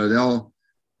it, so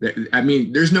I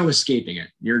mean, there's no escaping it.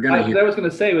 You're gonna. I was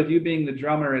gonna say, with you being the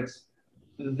drummer,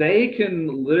 they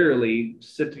can literally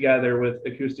sit together with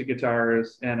acoustic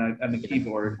guitars and a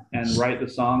keyboard and write the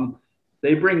song.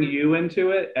 They bring you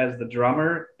into it as the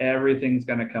drummer, everything's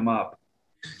gonna come up.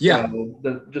 Yeah. So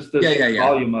the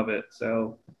volume of it.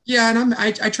 So yeah, and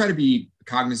I try to be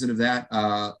cognizant of that.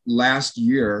 Last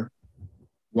year,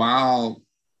 while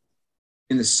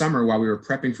in the summer, while we were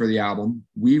prepping for the album,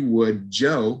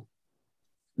 Joe,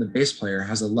 the bass player,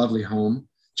 has a lovely home.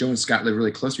 Joe and Scott live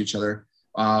really close to each other,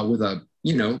 with a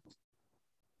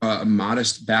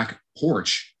modest back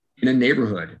porch in a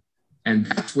neighborhood. And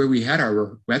that's where we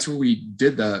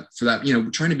did for that, you know,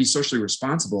 trying to be socially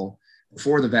responsible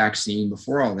before the vaccine,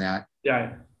 before all that.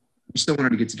 Yeah. We still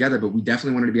wanted to get together, but we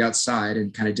definitely wanted to be outside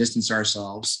and kind of distance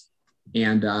ourselves.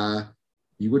 And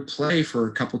you would play for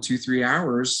a couple, 2-3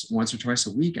 hours once or twice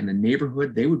a week. And the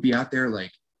neighborhood, they would be out there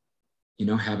like, you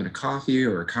know, having a coffee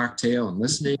or a cocktail and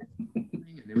listening.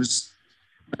 And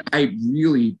I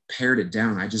really pared it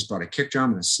down. I just brought a kick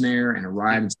drum and a snare and a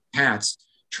ride and some hats,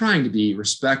 trying to be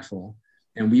respectful.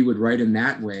 And we would write in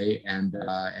that way and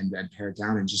then pare it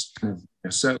down and just kind of, you know,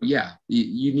 so yeah,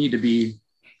 you need to be,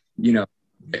 you know,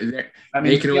 I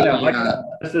mean,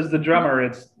 this is the drummer.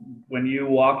 It's when you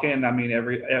walk in, I mean,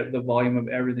 the volume of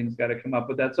everything's got to come up,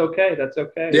 but that's okay. That's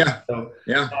okay. Yeah. So,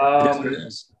 yeah.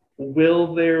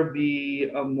 Will there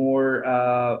be a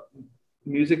more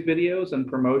music videos and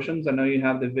promotions? I know you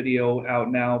have the video out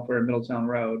now for Middletown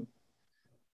Road.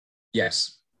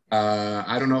 Yes.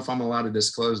 I don't know if I'm allowed to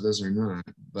disclose this or not,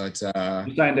 but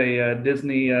you signed a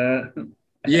Disney.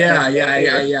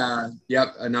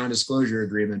 Yep, a non-disclosure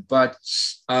agreement. But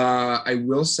I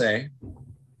will say,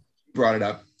 brought it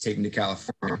up, taken to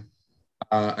California.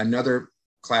 Another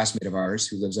classmate of ours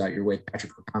who lives out your way,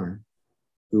 Patrick O'Connor,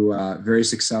 who very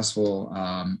successful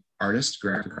artist,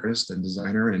 graphic artist, and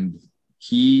designer, and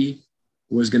he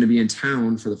was going to be in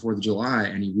town for the 4th of July,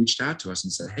 and he reached out to us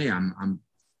and said, "Hey, I'm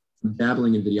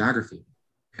dabbling in videography,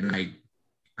 and I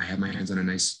have my hands on a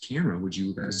nice camera. Would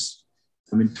you guys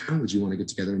come in town? Would you want to get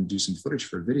together and do some footage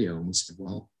for a video?" And we said,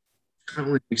 well, it kind of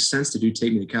only makes sense to do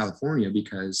Take Me to California,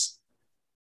 because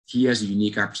he has a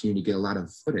unique opportunity to get a lot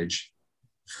of footage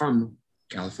from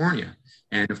California.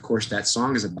 And of course, that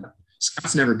song is about,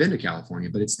 Scott's never been to California,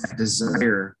 but it's that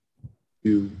desire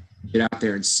to get out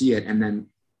there and see it. And then,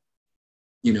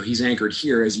 you know, he's anchored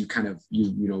here, as you kind of,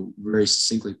 you know, very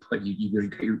succinctly put,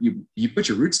 you put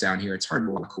your roots down here. It's hard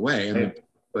to walk away. I mean,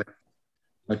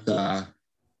 but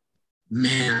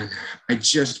man, I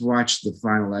just watched the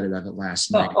final edit of it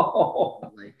last night.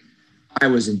 Like, I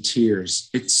was in tears.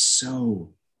 It's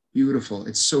so beautiful.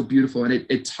 It's so beautiful. And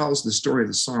it tells the story of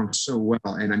the song so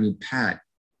well. And I mean, Pat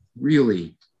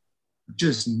really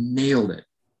just nailed it.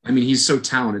 I mean, he's so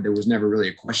talented. There was never really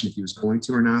a question if he was going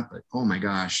to or not, but oh my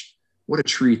gosh, what a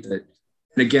treat that,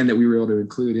 and again, that we were able to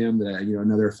include him, that, you know,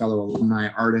 another fellow alumni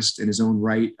artist in his own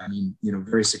right. I mean, you know,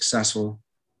 very successful,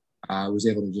 was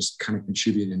able to just kind of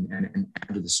contribute and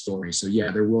add to the story. So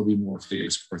yeah, there will be more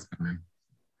videos forthcoming.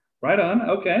 Right on.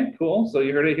 Okay, cool. So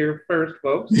you heard it here first,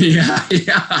 folks. Yeah.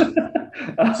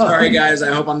 Sorry, guys.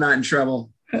 I hope I'm not in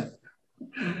trouble.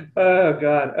 Oh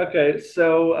God. Okay.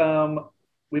 So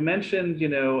we mentioned,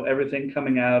 everything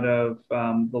coming out of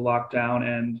the lockdown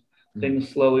and things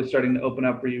slowly starting to open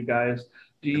up for you guys.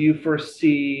 Do you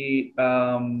foresee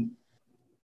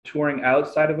touring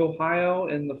outside of Ohio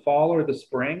in the fall or the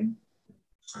spring?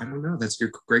 I don't know. That's a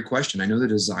great question. I know the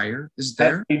desire is Have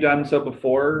there. you done so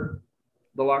before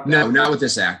the lockdown? No, not with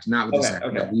this act. Not with this act.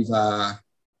 Okay. No, we've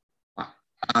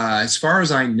as far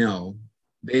as I know,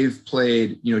 they've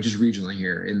played, just regionally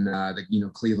here in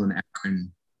the Cleveland,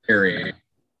 Akron area.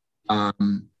 I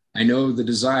know the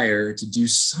desire to do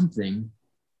something,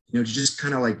 to just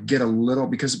kind of like get a little,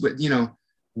 because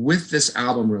with this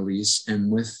album release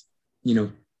and with,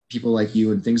 people like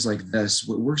you and things like this,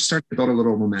 we're starting to build a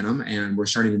little momentum, and we're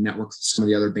starting to network with some of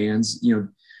the other bands,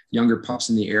 younger pups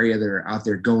in the area that are out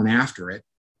there going after it.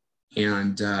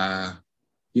 And,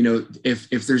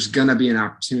 if there's going to be an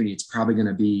opportunity, it's probably going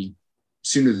to be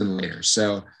sooner than later.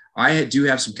 So I do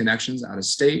have some connections out of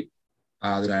state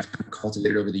that I've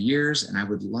cultivated over the years, and I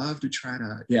would love to try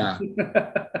to,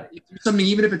 something,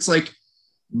 even if it's like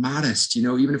modest,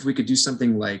 even if we could do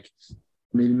something like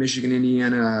maybe Michigan,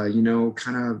 Indiana,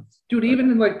 kind of. Dude, even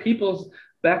in like people's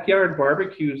backyard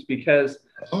barbecues, because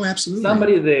absolutely,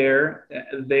 somebody there,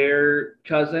 their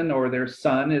cousin or their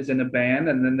son is in a band,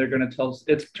 and then they're going to tell,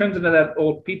 it turns into that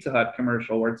old Pizza Hut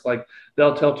commercial where it's like,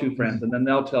 they'll tell two friends, and then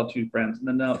they'll tell two friends, and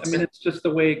then it's just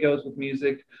the way it goes with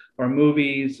music or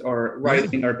movies or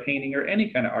writing or painting or any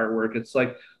kind of artwork. It's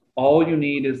like, all you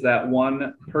need is that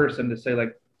one person to say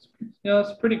like,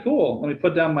 it's pretty cool. Let me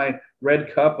put down my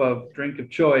red cup of drink of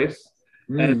choice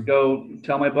and go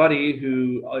tell my buddy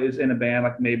who is in a band,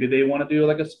 like maybe they want to do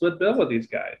like a split bill with these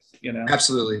guys,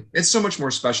 Absolutely. It's so much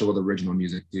more special with original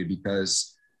music, dude,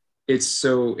 because it's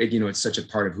so, it's such a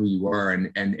part of who you are.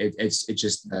 And it's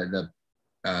just the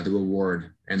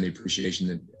reward and the appreciation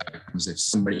that comes if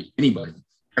somebody, anybody,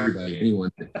 everybody,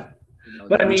 anyone.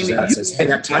 But I mean, says, hey,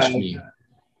 that touched me.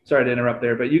 Sorry to interrupt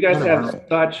there, but you guys have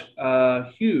such a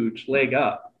huge leg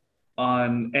up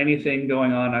on anything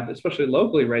going on, especially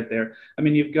locally right there. I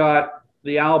mean, you've got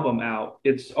the album out.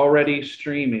 It's already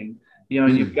streaming.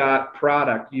 You've got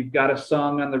product. You've got a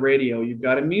song on the radio. You've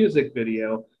got a music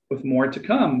video with more to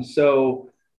come. So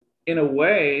in a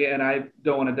way, and I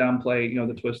don't want to downplay,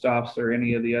 the Twist Offs or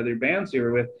any of the other bands you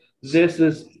were with, this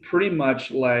is pretty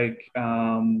much like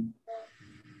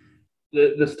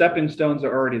the stepping stones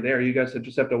are already there. You guys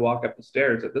just have to walk up the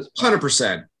stairs at this point.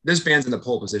 100%. This band's in the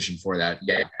pole position for that.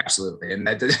 Yeah, absolutely. And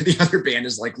the other band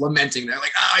is like lamenting. They're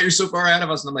like, you're so far ahead of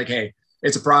us. And I'm like, hey,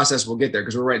 it's a process. We'll get there,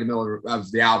 because we're right in the middle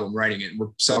of the album writing it, and we're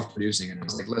self-producing it. And I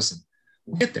was like, listen,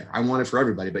 we'll get there. I want it for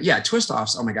everybody. But yeah, Twist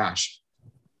Offs, oh my gosh.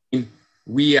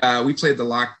 We played the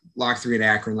Lock 3 in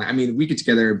Akron. I mean, we get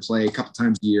together and play a couple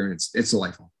times a year, and it's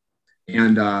delightful.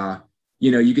 And,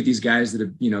 you get these guys that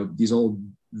have, these old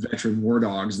veteran war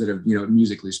dogs that have,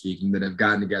 musically speaking, that have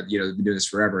gotten together, they've been doing this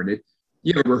forever. And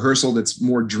a rehearsal that's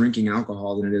more drinking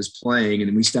alcohol than it is playing. And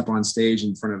then we step on stage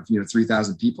in front of,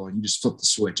 3,000 people, and you just flip the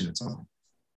switch and it's on.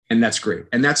 And that's great.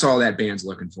 And that's all that band's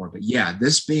looking for. But yeah,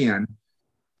 this band,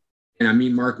 and I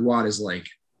mean, Mark Watt is like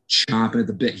chomping at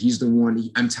the bit. He's the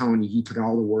one, I'm telling you, he put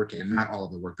all the work in, not all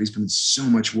of the work, but he's put in so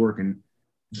much work and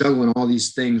juggling all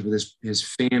these things with his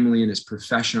family and his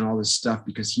profession and all this stuff,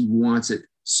 because he wants it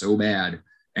so bad.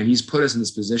 And he's put us in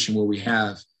this position where we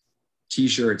have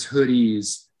t-shirts,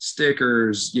 hoodies,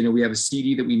 stickers. We have a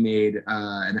CD that we made.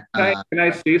 Can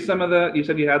I see some of the? You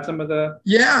said you had some of the.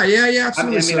 Yeah,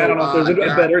 absolutely. I don't know if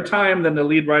there's a better time than to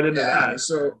lead right into that.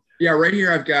 So right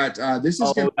here I've got this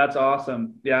is. That's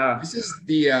awesome. Yeah. This is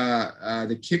the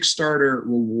Kickstarter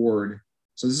reward.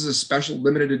 So this is a special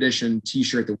limited edition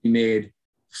t-shirt that we made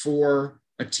for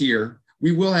a tier.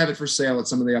 We will have it for sale at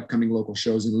some of the upcoming local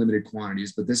shows in limited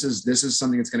quantities, but this is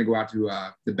something that's going to go out to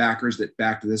the backers that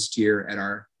backed this tier at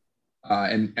our,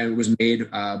 and it was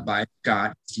made by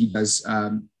Scott. He does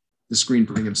the screen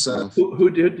printing himself.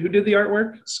 Who did the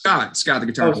artwork? Scott, the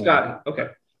guitar player. Scott. Okay.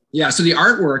 Yeah. So the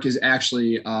artwork is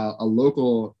actually a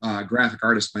local graphic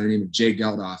artist by the name of Jay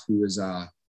Geldof, who is a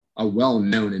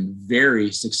well-known and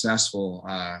very successful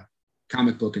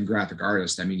comic book and graphic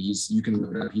artist. I mean, you can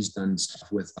look it up. He's done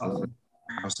stuff with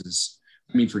houses,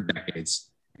 for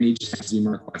decades. And he just has to be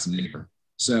Mark Watt's neighbor.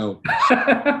 So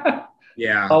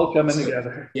yeah. All coming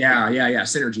together. Yeah.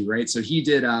 Synergy, right? So he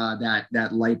did that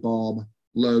light bulb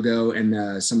logo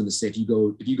and some of the stuff. If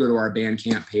you go to our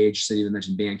Bandcamp page, City of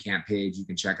Invention Bandcamp page, you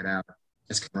can check it out.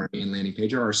 That's kind of our main landing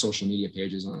page, or our social media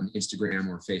pages on Instagram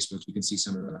or Facebook. You can see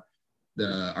some of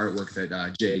the artwork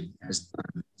that Jay has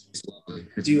done. It's lovely.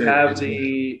 Do you have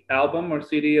the album or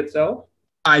CD itself?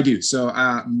 I do. So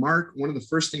Mark, one of the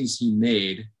first things he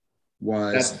made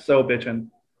was that's so bitchin'.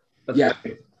 That's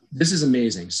great. This is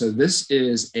amazing. So this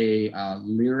is a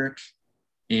lyric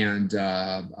and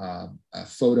a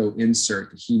photo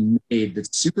insert that he made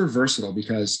that's super versatile,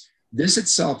 because this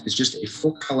itself is just a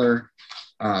full color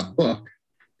book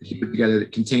that he put together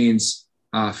that contains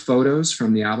photos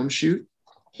from the album shoot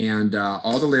and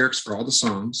all the lyrics for all the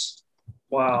songs.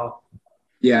 Wow.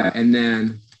 Yeah, and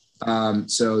then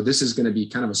so this is going to be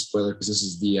kind of a spoiler, because this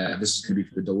is going to be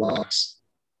for the deluxe.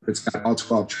 It's got all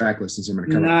 12 track listings. I'm going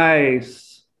to cover. Nice.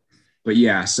 But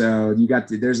yeah, so you got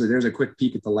there's a quick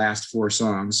peek at the last 4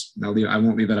 songs. I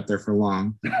won't leave that up there for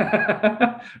long.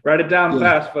 Write it down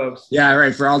fast, folks. Yeah,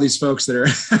 right. For all these folks that are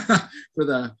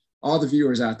for all the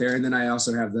viewers out there. And then I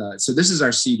also have so this is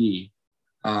our CD.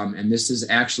 And this is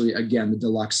actually, again, the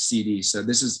deluxe CD. So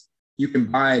you can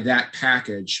buy that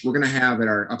package. We're going to have at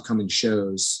our upcoming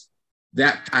shows,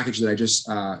 that package that I just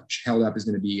held up is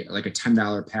going to be like a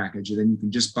 $10 package. And then you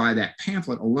can just buy that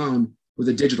pamphlet alone with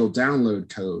a digital download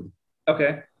code.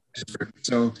 Okay.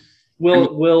 So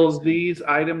will these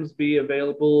items be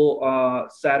available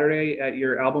Saturday at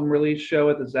your album release show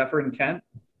at the Zephyr in Kent?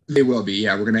 They will be.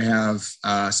 Yeah, we're going to have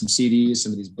some CDs,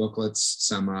 some of these booklets,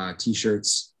 some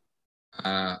T-shirts.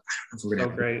 I don't know if we're going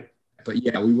to great. But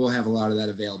yeah, we will have a lot of that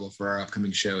available for our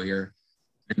upcoming show here.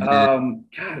 God,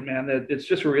 man, it's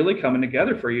just really coming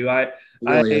together for you. I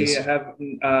have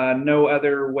no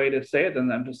other way to say it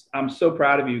than I'm so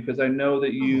proud of you, because I know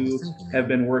that you have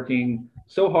been working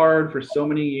so hard for so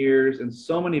many years and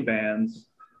so many bands.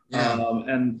 Yeah.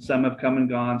 And some have come and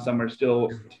gone, some are still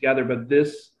together, but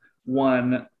this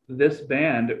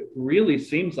band really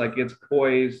seems like it's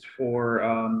poised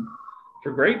for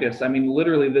greatness. I mean,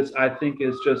 literally, this I think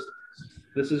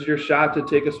this is your shot to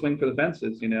take a swing for the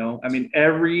fences, you know? I mean,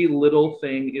 every little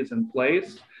thing is in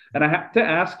place. And I have to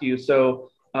ask you, so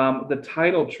the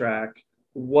title track,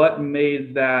 what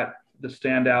made that the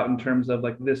standout in terms of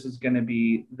like, this is going to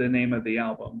be the name of the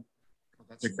album?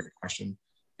 That's a great question.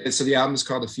 So the album is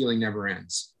called The Feeling Never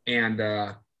Ends. And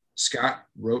Scott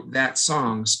wrote that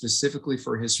song specifically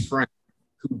for his friend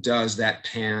who does that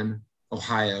Pan,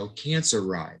 Ohio cancer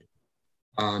ride.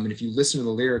 And if you listen to the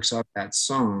lyrics of that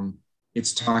song,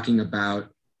 it's talking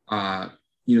about,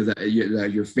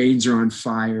 your veins are on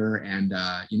fire, and,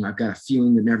 I've got a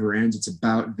feeling that never ends. It's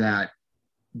about that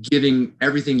giving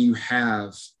everything you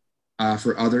have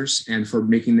for others and for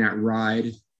making that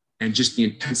ride, and just the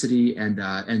intensity and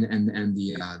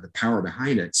the power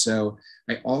behind it. So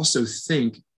I also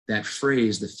think that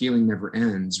phrase, the feeling never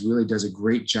ends, really does a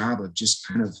great job of just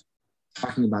kind of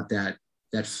talking about that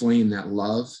flame, that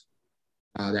love,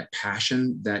 that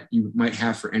passion that you might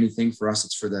have for anything. For us,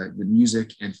 it's for the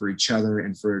music and for each other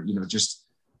and for, just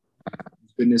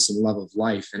goodness and love of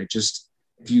life. And it just,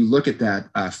 if you look at that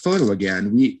photo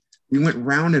again, we went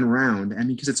round and round, and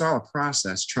because it's all a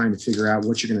process trying to figure out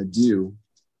what you're going to do.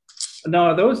 Now,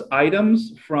 are those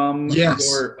items from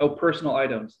your personal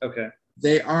items? Okay.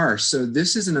 They are. So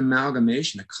this is an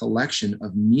amalgamation, a collection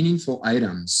of meaningful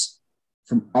items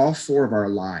from all 4 of our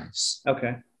lives.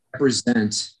 Okay.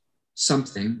 Represent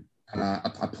something,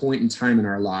 a point in time in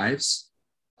our lives,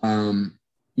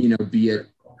 be it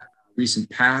recent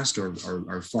past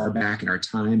or far back in our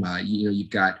time. You've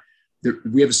got,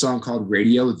 we have a song called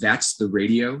Radio. That's the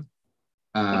radio.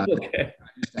 Okay. I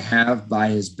used to have by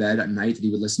his bed at night that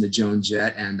he would listen to Joan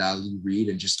Jett and Lou Reed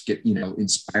and just get,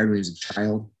 inspired when he was a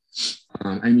child.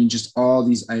 Just all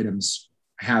these items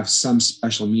have some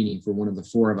special meaning for one of the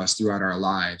 4 of us throughout our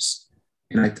lives.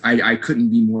 And I couldn't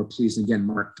be more pleased. Again,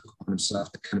 Mark took upon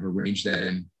himself to kind of arrange that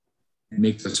and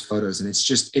make those photos. And it's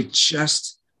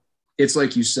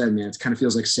like you said, man, it kind of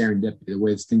feels like serendipity, the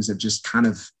way things have just kind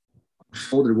of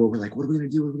unfolded, where we're like, what are we going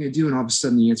to do? What are we going to do? And all of a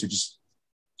sudden the answer just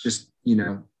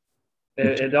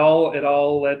it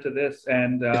all led to this.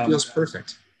 And it feels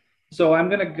perfect. So I'm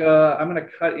gonna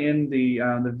cut in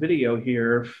the video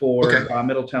here for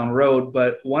Middletown Road.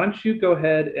 But why don't you go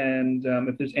ahead and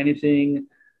if there's anything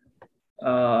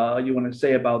you want to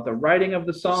say about the writing of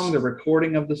the song, the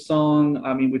recording of the song.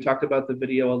 I mean, we talked about the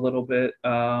video a little bit,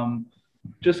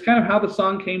 just kind of how the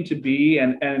song came to be,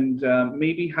 and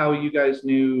maybe how you guys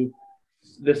knew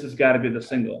this has got to be the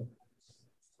single.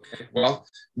 Well,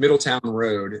 Middletown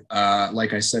Road,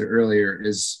 like I said earlier,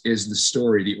 is the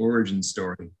story, the origin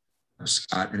story of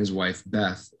Scott and his wife,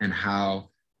 Beth, and how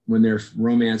when their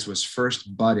romance was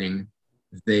first budding,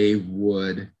 they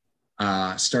would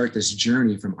start this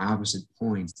journey from opposite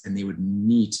points, and they would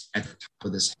meet at the top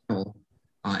of this hill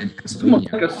in Pennsylvania.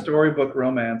 It's like a storybook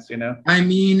romance, I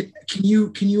mean, can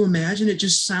you imagine? It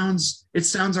sounds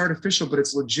artificial, but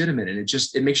it's legitimate, and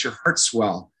it makes your heart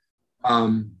swell.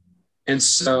 And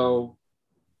so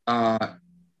the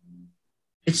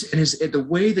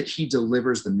way that he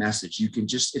delivers the message,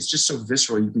 it's just so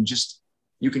visceral. You can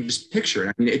just picture it.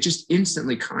 I mean, it just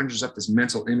instantly conjures up this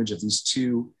mental image of these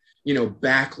two,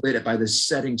 backlit by the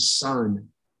setting sun,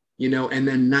 and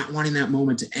then not wanting that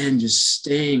moment to end, just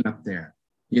staying up there,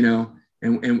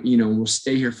 and we'll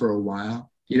stay here for a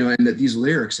while, and that these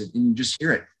lyrics, and you just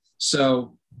hear it.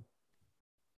 So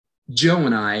Joe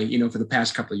and I, for the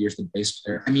past couple of years, the bass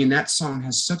player, I mean, that song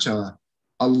has such a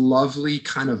lovely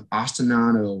kind of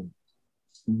ostinato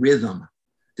rhythm.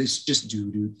 This just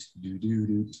do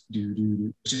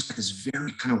just like this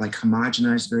very kind of like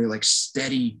homogenized, very like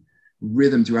steady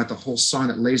rhythm throughout the whole song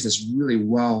that lays this really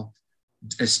well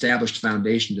established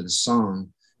foundation to the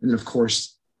song. And then of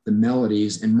course the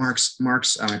melodies and Mark's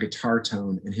guitar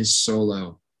tone and his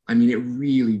solo. I mean, it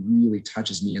really, really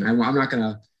touches me. And I'm not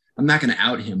gonna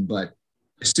out him, but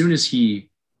as soon as he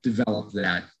developed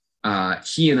that,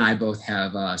 he and I both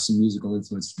have some musical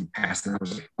influence from the past, and I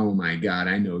was like, oh my God,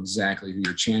 I know exactly who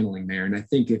you're channeling there. And I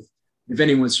think if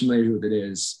anyone's familiar with it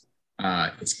is,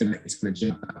 it's gonna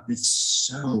jump out. It's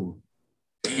so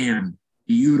damn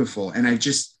beautiful. And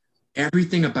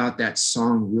everything about that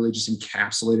song really just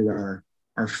encapsulated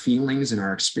our feelings and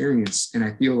our experience. And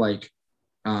I feel like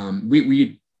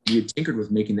we had tinkered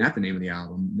with making that the name of the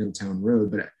album, Middletown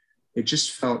Road, but it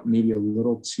just felt maybe a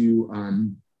little too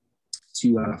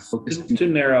focused, too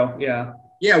narrow.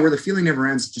 Yeah, where the feeling never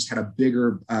ends just had a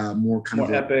bigger, more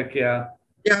epic.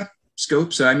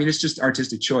 Scope. So I mean, it's just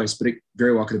artistic choice, but it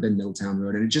very well could have been Middletown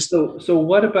Road. And it just so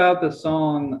what about the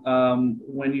song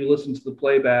when you listen to the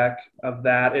playback of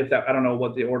that, I don't know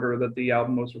what the order that the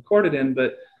album was recorded in,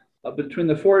 but between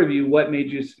the four of you, what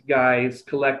made you guys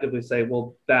collectively say,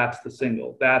 well, that's the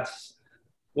single, that's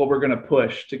what we're going to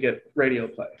push to get radio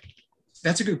play?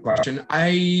 That's a good question.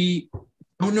 I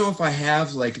don't know if I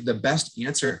have like the best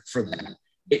answer for that.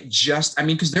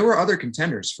 Because there were other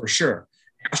contenders for sure.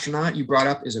 Astronaut you brought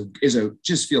up is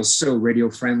just feels so radio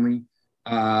friendly.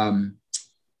 Dog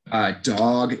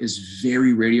is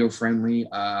very radio friendly.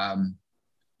 But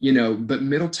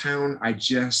Middletown, I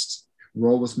just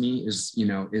roll with me is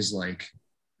like,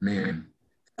 man,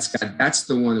 that's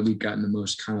the one that we've gotten the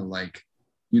most kind of like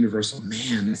universal.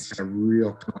 Man, that's got a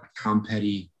real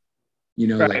competi,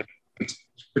 right. Like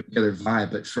put together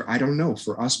vibe. But I don't know,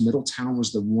 for us, Middletown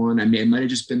was the one. I mean, it might have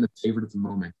just been the favorite at the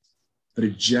moment, but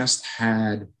it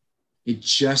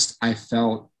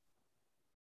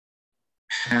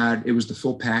was the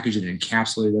full package, and it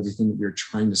encapsulated everything that we were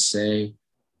trying to say.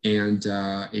 And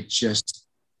it just,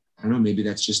 I don't know, maybe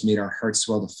that's just made our hearts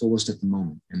swell the fullest at the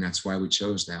moment. And that's why we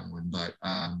chose that one. But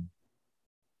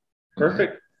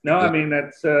perfect. No, I mean,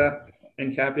 that's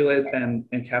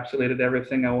encapsulated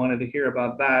everything I wanted to hear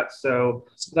about that. So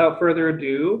without further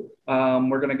ado,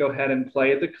 we're going to go ahead and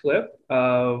play the clip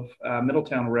of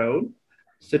Middletown Road,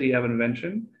 City of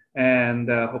Invention, and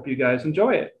hope you guys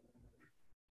enjoy it.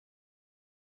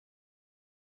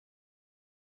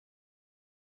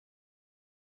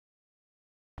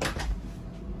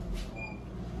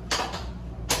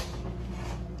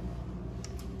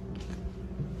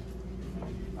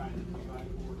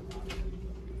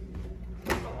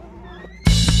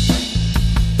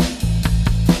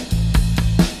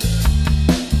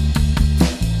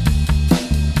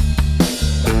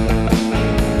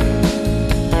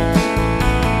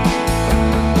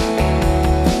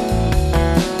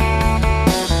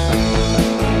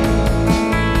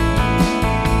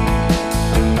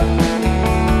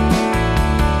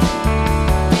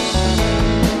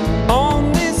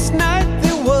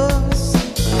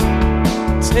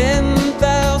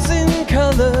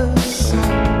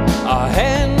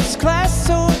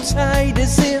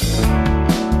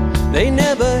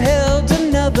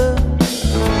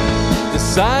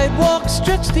 Sidewalk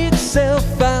stretched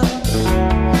itself out,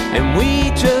 and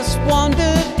we just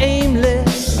wandered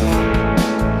aimless.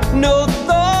 No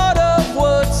thought of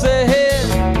what's ahead.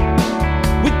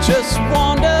 We just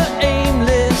wander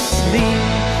aimlessly,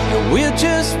 and we'll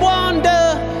just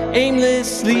wander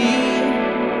aimlessly.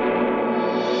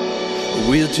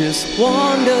 We'll just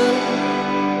wander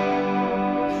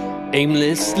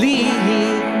aimlessly.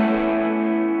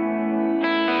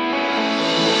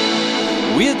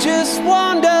 We'll just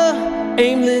wander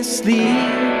aimlessly.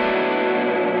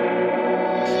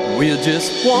 We'll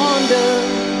just wander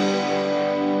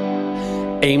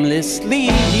aimlessly.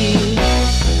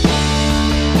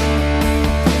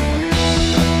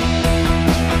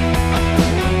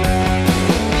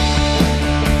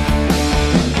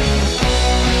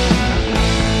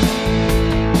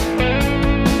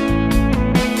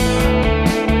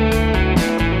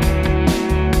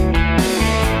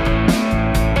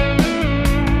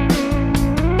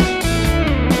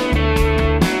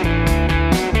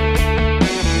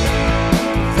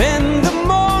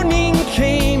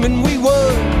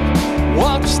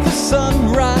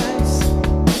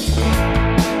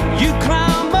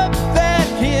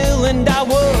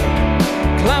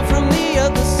 down from the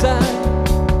other side,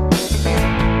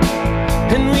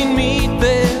 and we'd meet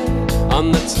there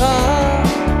on the top,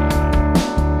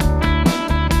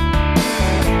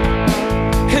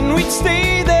 and we'd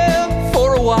stay there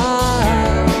for a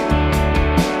while,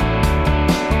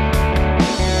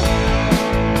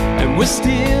 and we're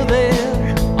still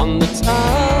there on the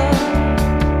top.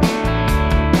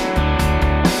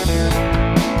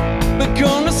 We're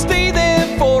gonna stay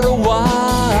there for a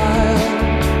while,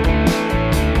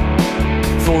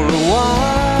 for a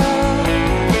while,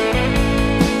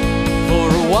 for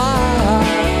a while.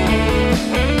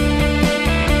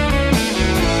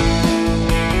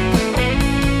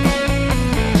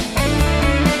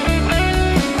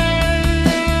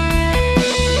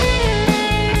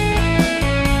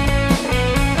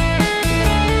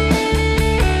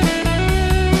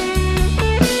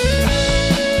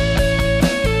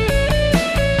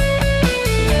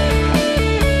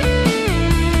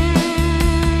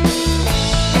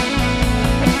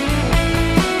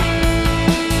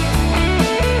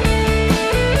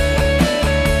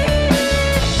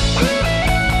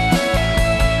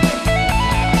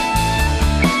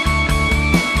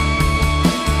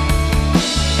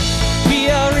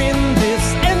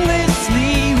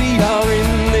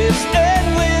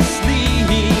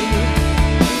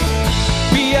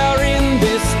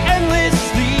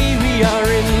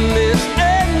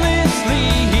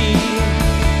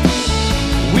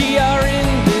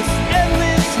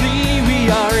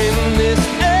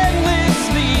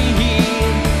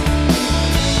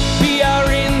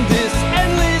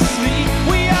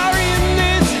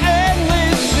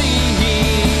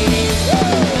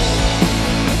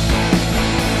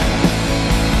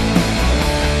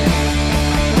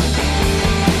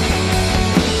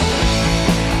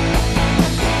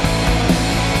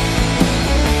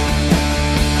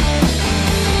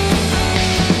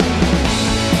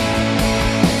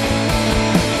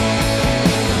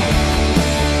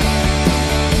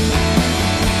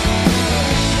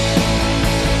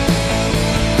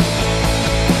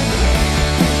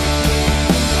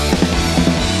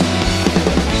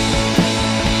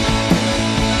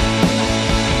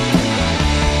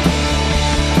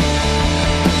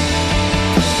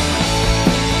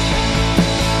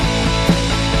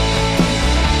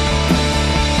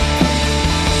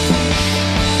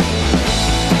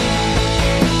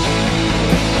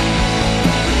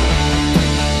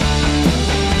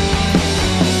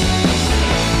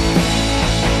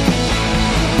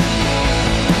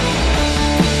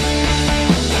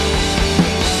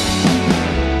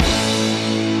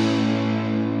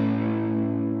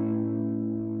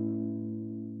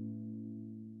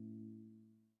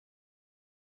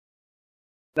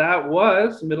 That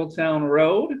was Middletown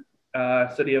Road,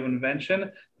 City of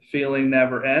Invention. Feeling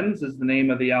Never Ends is the name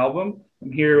of the album.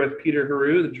 I'm here with Peter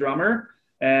Heroux, the drummer,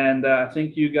 and I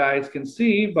think you guys can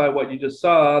see by what you just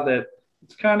saw that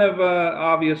it's kind of an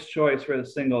obvious choice for the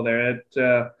single there.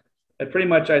 It pretty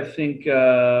much, I think,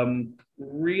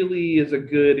 really is a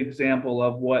good example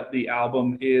of what the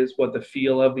album is, what the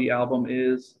feel of the album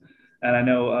is. And I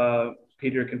know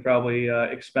Peter can probably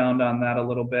expound on that a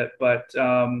little bit, but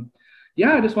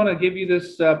yeah, I just want to give you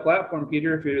this platform,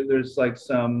 Peter. If there's like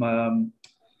some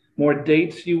more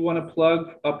dates you want to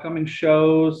plug, upcoming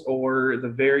shows, or the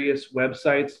various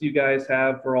websites you guys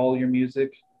have for all your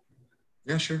music.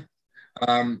 Yeah, sure.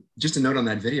 Just a note on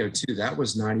that video too. That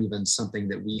was not even something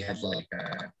that we had like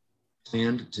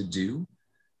planned to do.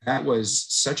 That was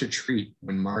such a treat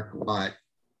when Mark Watt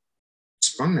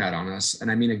sprung that on us. And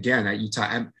I mean, again,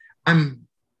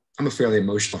 I'm a fairly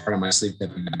emotional, heart on my sleeve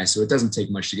type of guy, so it doesn't take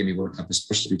much to get me worked up,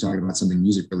 especially if you're talking about something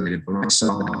music related. But when I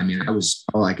saw that, I mean, that was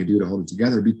all I could do to hold it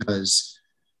together, because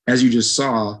as you just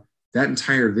saw, that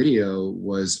entire video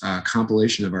was a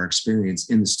compilation of our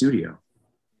experience in the studio.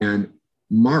 And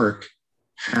Mark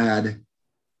had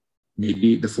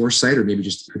maybe the foresight, or maybe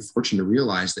just the good fortune to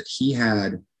realize that he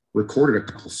had recorded a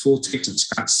couple full takes of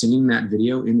Scott singing that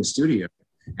video in the studio,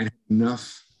 and had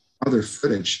enough other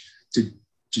footage to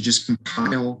just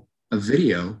compile a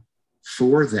video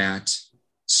for that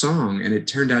song. And it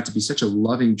turned out to be such a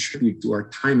loving tribute to our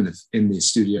time in the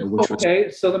studio.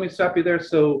 Okay, so let me stop you there.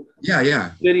 So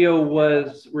yeah, video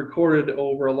was recorded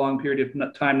over a long period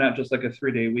of time, not just like a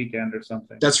 3-day weekend or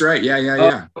something. That's right.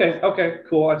 Yeah. Okay,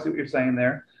 cool. I see what you're saying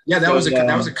there. Yeah, that was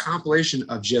a compilation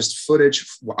of just footage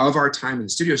of our time in the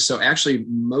studio. So actually,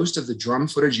 most of the drum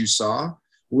footage you saw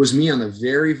was me on the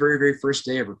very, very, very first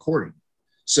day of recording.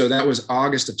 So that was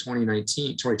August of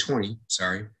 2020,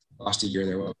 sorry, lost a year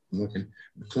there while I'm looking,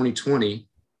 2020.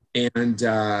 And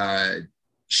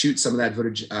shoot some of that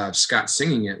footage of Scott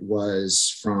singing it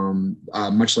was from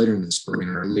much later in the spring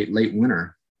or late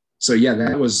winter. So yeah,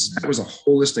 that was a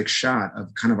holistic shot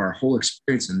of kind of our whole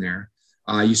experience in there.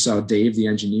 You saw Dave, the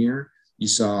engineer. You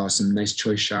saw some nice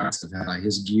choice shots of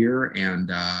his gear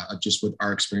and of just what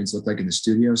our experience looked like in the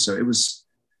studio. So it was,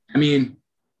 I mean,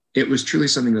 it was truly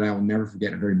something that I will never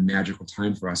forget. A very magical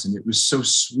time for us, and it was so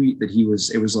sweet that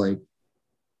it was like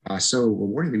so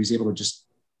rewarding that he was able to just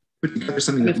put together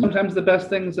something. And sometimes the best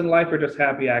things in life are just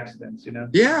happy accidents, you know.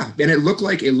 Yeah, and it looked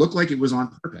like it was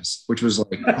on purpose, which was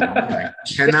like, oh, I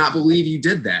cannot believe you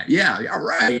did that. Yeah, all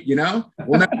right, you know.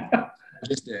 Well, I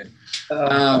just did.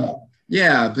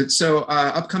 Yeah, but so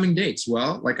upcoming dates.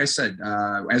 Well, like I said,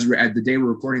 as the day we're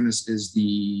recording this is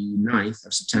the 9th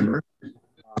of September.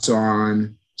 So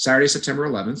on Saturday, September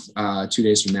 11th, 2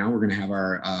 days from now, we're going to have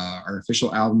our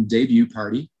official album debut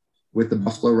party with the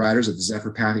Buffalo Riders at the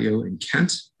Zephyr Patio in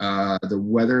Kent. The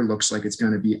weather looks like it's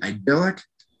going to be idyllic.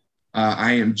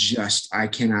 I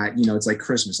cannot, it's like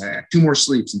Christmas. I have 2 more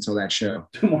sleeps until that show.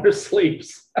 2 more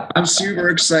sleeps. I'm super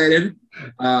excited.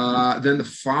 Then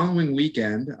the following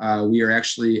weekend, we are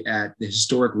actually at the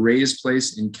historic Ray's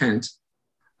Place in Kent.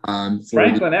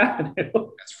 Franklin Avenue.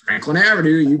 That's Franklin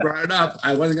Avenue. You brought it up.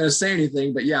 I wasn't going to say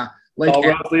anything, but yeah. Like all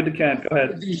roads lead to Kent. Go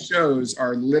ahead. These shows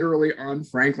are literally on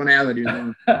Franklin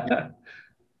Avenue.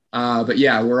 But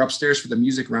yeah, we're upstairs for the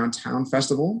Music Around Town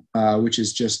Festival, which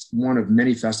is just one of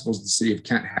many festivals the city of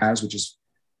Kent has, which is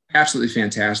absolutely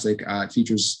fantastic. It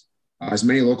features as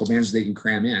many local bands as they can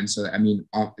cram in. So, I mean,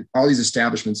 all these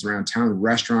establishments around town,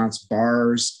 restaurants,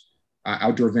 bars,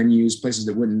 outdoor venues, places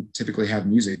that wouldn't typically have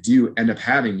music do end up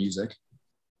having music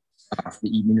for the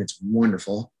evening. It's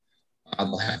wonderful.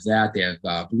 They'll have that. They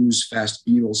have Blues Fest,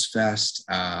 Beatles Fest.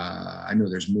 I know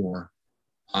there's more.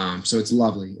 So it's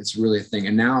lovely. It's really a thing.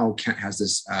 And now Kent has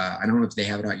this, I don't know if they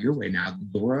have it out your way now.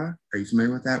 Dora, are you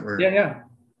familiar with that?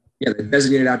 Yeah, the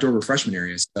designated outdoor refreshment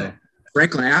areas. So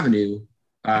Franklin Avenue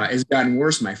has gotten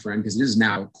worse, my friend, because it's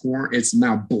now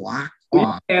blocked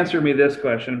off. Answer me this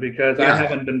question, because I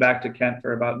haven't been back to Kent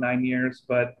for about 9 years,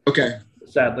 but okay.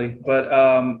 Sadly. But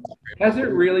has it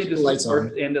really just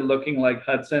worked into looking like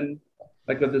Hudson?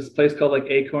 Like with this place called like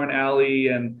Acorn Alley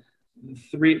and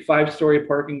 5-story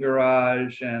parking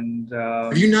garage and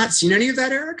have you not seen any of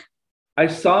that, Eric? I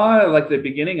saw like the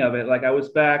beginning of it. Like I was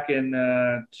back in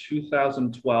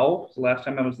 2012, the last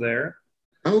time I was there.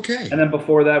 Okay. And then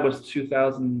before that was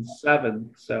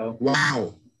 2007. So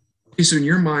wow. Okay, so in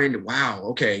your mind, wow.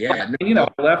 Okay, yeah. No,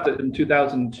 I left it in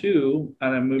 2002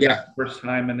 and I moved back the first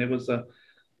time, and it was a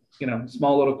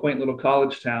small little quaint little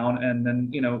college town. And then,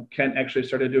 Kent actually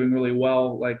started doing really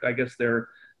well. Like, I guess their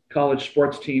college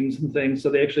sports teams and things.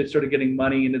 So they actually started getting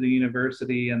money into the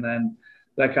university, and then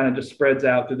that kind of just spreads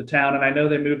out through the town. And I know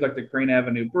they moved like the Crane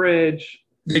Avenue Bridge.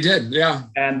 They did, yeah.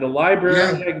 And the library,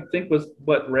 I think, was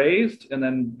raised and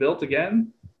then built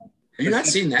again. Have you not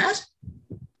seen that?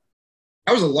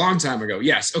 That was a long time ago.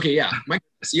 Yes. Okay. Yeah. My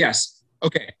goodness. Yes.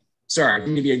 Okay. Sorry, I'm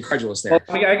going to be incredulous there.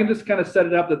 Well, I can just kind of set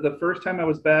it up that the first time I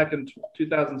was back in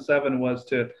 2007 was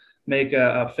to make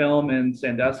a film in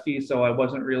Sandusky, so I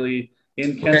wasn't really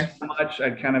in Kent much. I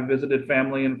kind of visited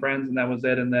family and friends, and that was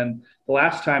it. And then the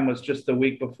last time was just the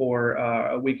week before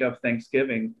a week of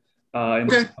Thanksgiving in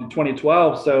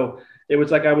 2012. So it was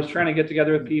like I was trying to get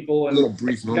together with people and little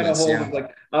brief moments,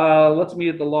 like, let's meet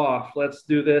at the loft. Let's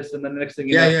do this. And then the next thing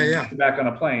you know, you're back on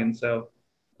a plane. So,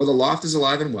 well, the loft is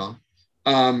alive and well.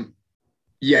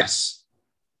 Yes.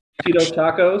 Tito's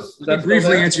Tacos. Let me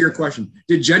briefly answer your question.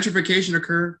 Did gentrification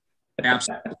occur?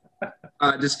 Absolutely.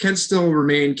 Does Kent still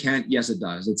remain Kent? Yes, it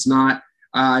does. It's not.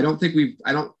 I don't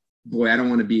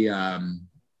want to be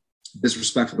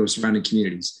disrespectful to surrounding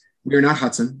communities. We are not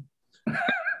Hudson.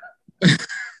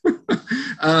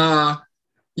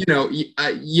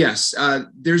 Yes.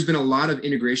 There's been a lot of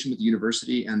integration with the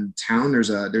university and town. There's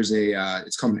a.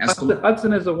 It's called an Esplanade.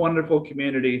 Hudson is a wonderful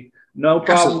community. No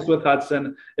problems with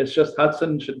Hudson. It's just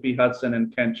Hudson should be Hudson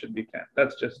and Kent should be Kent.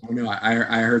 That's just. Oh, no, I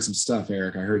heard some stuff,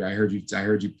 Eric. I heard you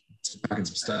talking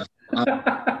some stuff.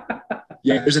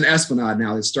 There's an Esplanade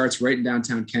now that starts right in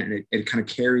downtown Kent, and it kind of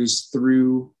carries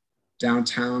through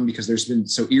downtown because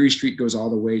Erie Street goes all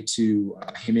the way to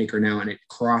Haymaker now, and it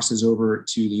crosses over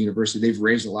to the university. They've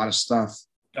raised a lot of stuff.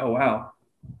 Oh, wow.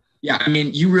 Yeah, I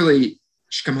mean, you really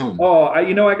should come home. Oh,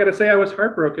 I got to say, I was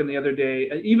heartbroken the other day.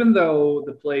 Even though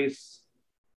the place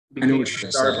became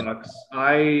Starbucks,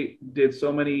 I did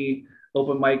so many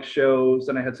open mic shows,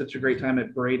 and I had such a great time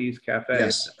at Brady's Cafe.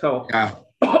 Yes. So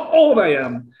old I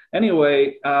am.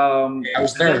 Anyway, I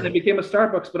was there. And it became a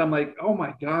Starbucks, but I'm like, oh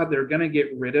my God, they're going to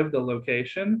get rid of the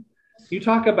location. You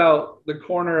talk about the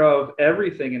corner of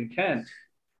everything in Kent.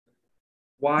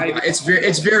 Why?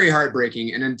 It's very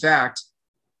heartbreaking. And in fact,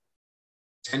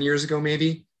 10 years ago,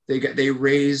 maybe, they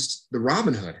raised the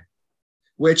Robin Hood,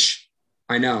 which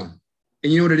I know.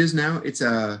 And you know what it is now? It's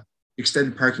a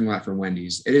extended parking lot for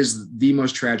Wendy's. It is the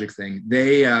most tragic thing.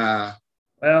 They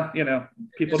well, you know,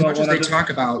 people as don't much as want they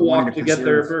talk about walk to get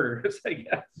their burgers, I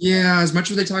guess. Yeah, as much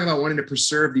as they talk about wanting to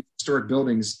preserve the historic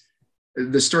buildings,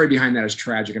 the story behind that is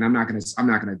tragic. And I'm not gonna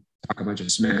talk a bunch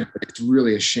of smack, but it's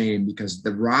really a shame because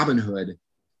the Robin Hood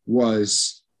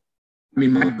was, I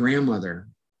mean, my grandmother,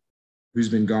 who's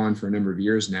been gone for a number of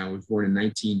years now, was born in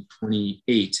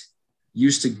 1928,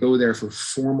 used to go there for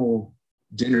formal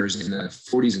dinners in the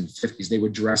 40s and 50s. They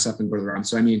would dress up and go to the Robin.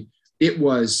 So, I mean, it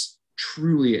was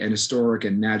truly an historic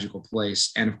and magical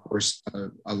place. And of course,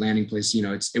 a landing place, you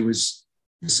know, it was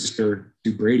the sister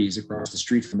to Brady's across the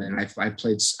street from it. And I've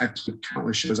played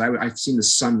countless shows. I've seen the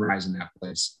sunrise in that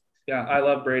place. Yeah, I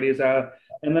love Brady's.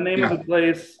 And the name of the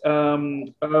place, oh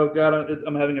God,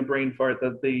 I'm having a brain fart.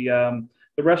 The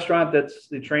restaurant that's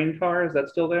the train car, is that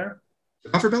still there?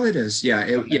 Puffer Belly it is. Yeah.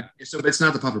 Yeah. So it's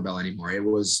not the Puffer Belly anymore. It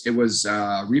was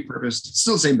repurposed. It's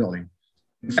still the same building.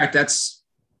 In fact, I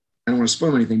don't want to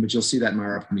spoil anything, but you'll see that in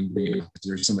my upcoming video.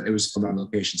 It was from on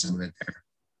location, some of it there.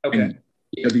 Okay. And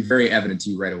it'll be very evident to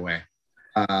you right away.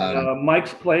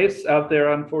 Mike's Place out there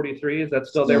on 43, is that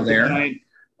still there? Giant,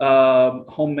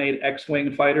 homemade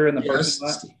X-Wing fighter in the parking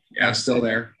lot? Yeah, still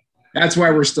there. That's why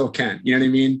we're still Kent. You know what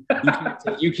I mean?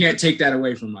 You can't take that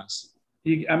away from us.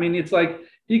 I mean, it's like,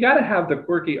 you got to have the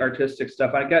quirky artistic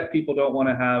stuff. I get people don't want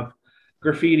to have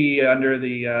graffiti under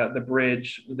the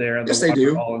bridge there, yes, they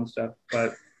do, and stuff.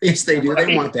 But yes, they do.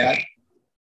 They want that.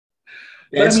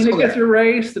 But I mean, it gets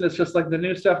erased, and it's just like the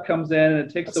new stuff comes in, and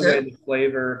it takes away the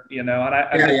flavor, you know. And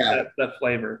I get that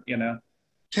flavor, you know.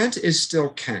 Kent is still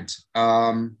Kent.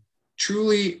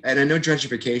 Truly, and I know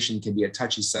gentrification can be a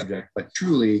touchy subject, but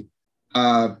truly,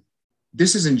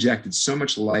 this has injected so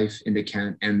much life into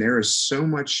Kent, and there is so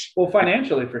much. Well,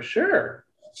 financially, for sure.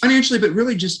 Financially, but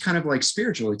really just kind of like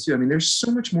spiritually too. I mean, there's so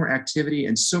much more activity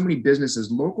and so many businesses,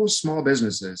 local small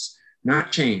businesses,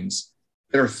 not chains,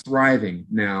 that are thriving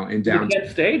now in downtown. The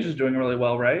Kent Stage is doing really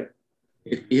well, right?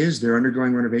 It is. They're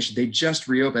undergoing renovation. They just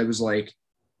reopened.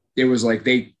 It was like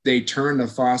they turned the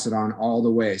faucet on all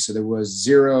the way. So there was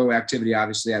zero activity,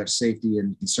 obviously, out of safety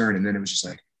and concern. And then it was just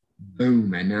like,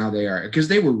 boom. And now they are, because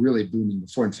they were really booming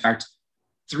before. In fact,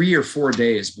 3 or 4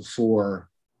 days before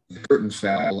the curtain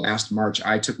fell last March,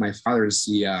 I took my father to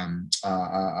see, oh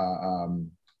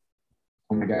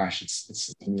my gosh,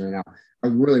 it's right now, a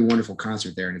really wonderful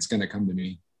concert there. And it's going to come to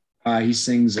me. He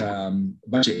sings a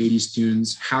bunch of 80s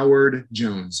tunes. Howard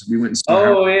Jones. We went and saw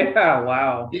Howard. Yeah.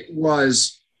 Wow. It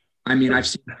was, I mean, I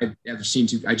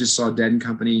just saw Dead and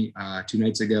Company 2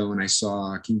 nights ago, and I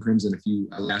saw King Crimson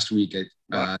last week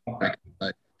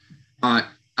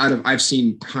I've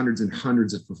seen hundreds and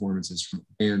hundreds of performances from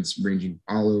bands ranging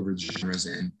all over the genres,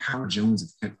 and Howard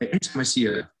Jones. Anytime I see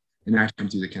an act come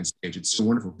through the Kent Stage, it's so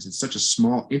wonderful because it's such a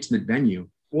small, intimate venue.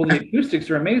 Well, the acoustics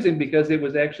are amazing because it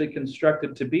was actually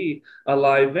constructed to be a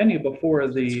live venue before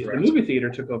the movie theater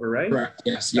took over, right? Correct.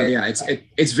 Yes. Yeah.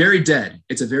 It's very dead.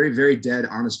 It's a very, very dead,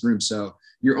 honest room. So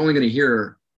you're only going to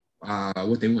hear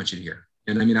what they want you to hear.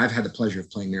 And I mean, I've had the pleasure of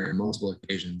playing there on multiple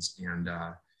occasions, and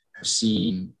I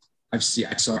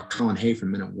saw Colin Hay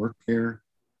from Men at Work there.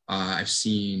 I've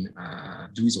seen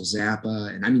Dweezil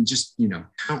Zappa, and I mean, just, you know,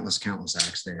 countless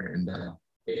acts there. And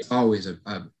it's always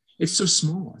it's so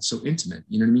small, it's so intimate.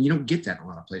 You know what I mean? You don't get that in a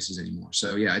lot of places anymore.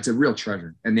 So yeah, it's a real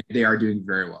treasure, and they are doing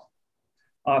very well.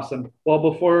 Awesome. Well,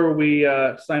 before we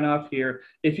sign off here,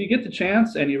 if you get the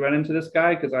chance and you run into this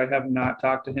guy, because I have not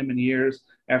talked to him in years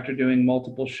after doing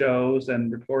multiple shows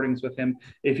and recordings with him,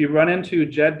 if you run into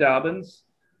Jed Dobbins,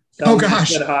 oh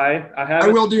gosh, said hi. I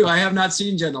will do. I have not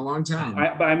seen Jed in a long time.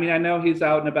 But I mean, I know he's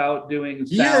out and about doing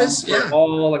sounds for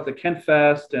all like the Kent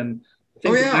Fest and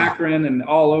Akron and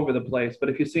all over the place. But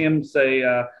if you see him, say,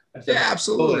 I said,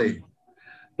 absolutely.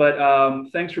 But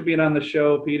thanks for being on the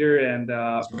show, Peter, and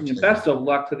best of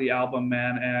luck to the album,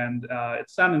 man. And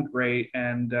it's sounding great.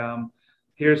 And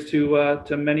here's to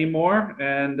many more,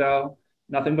 and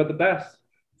nothing but the best.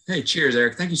 Hey, cheers,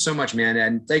 Eric. Thank you so much, man.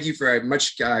 And thank you for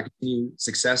much continued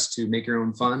success to Make Your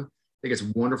Own Fun. I think it's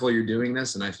wonderful you're doing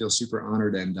this, and I feel super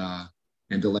honored and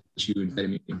delighted you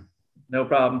invited me. No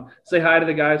problem. Say hi to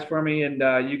the guys for me,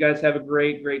 and you guys have a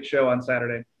great show on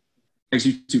Saturday. Thanks,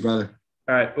 you too, brother.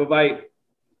 All right. Bye-bye.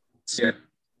 See ya.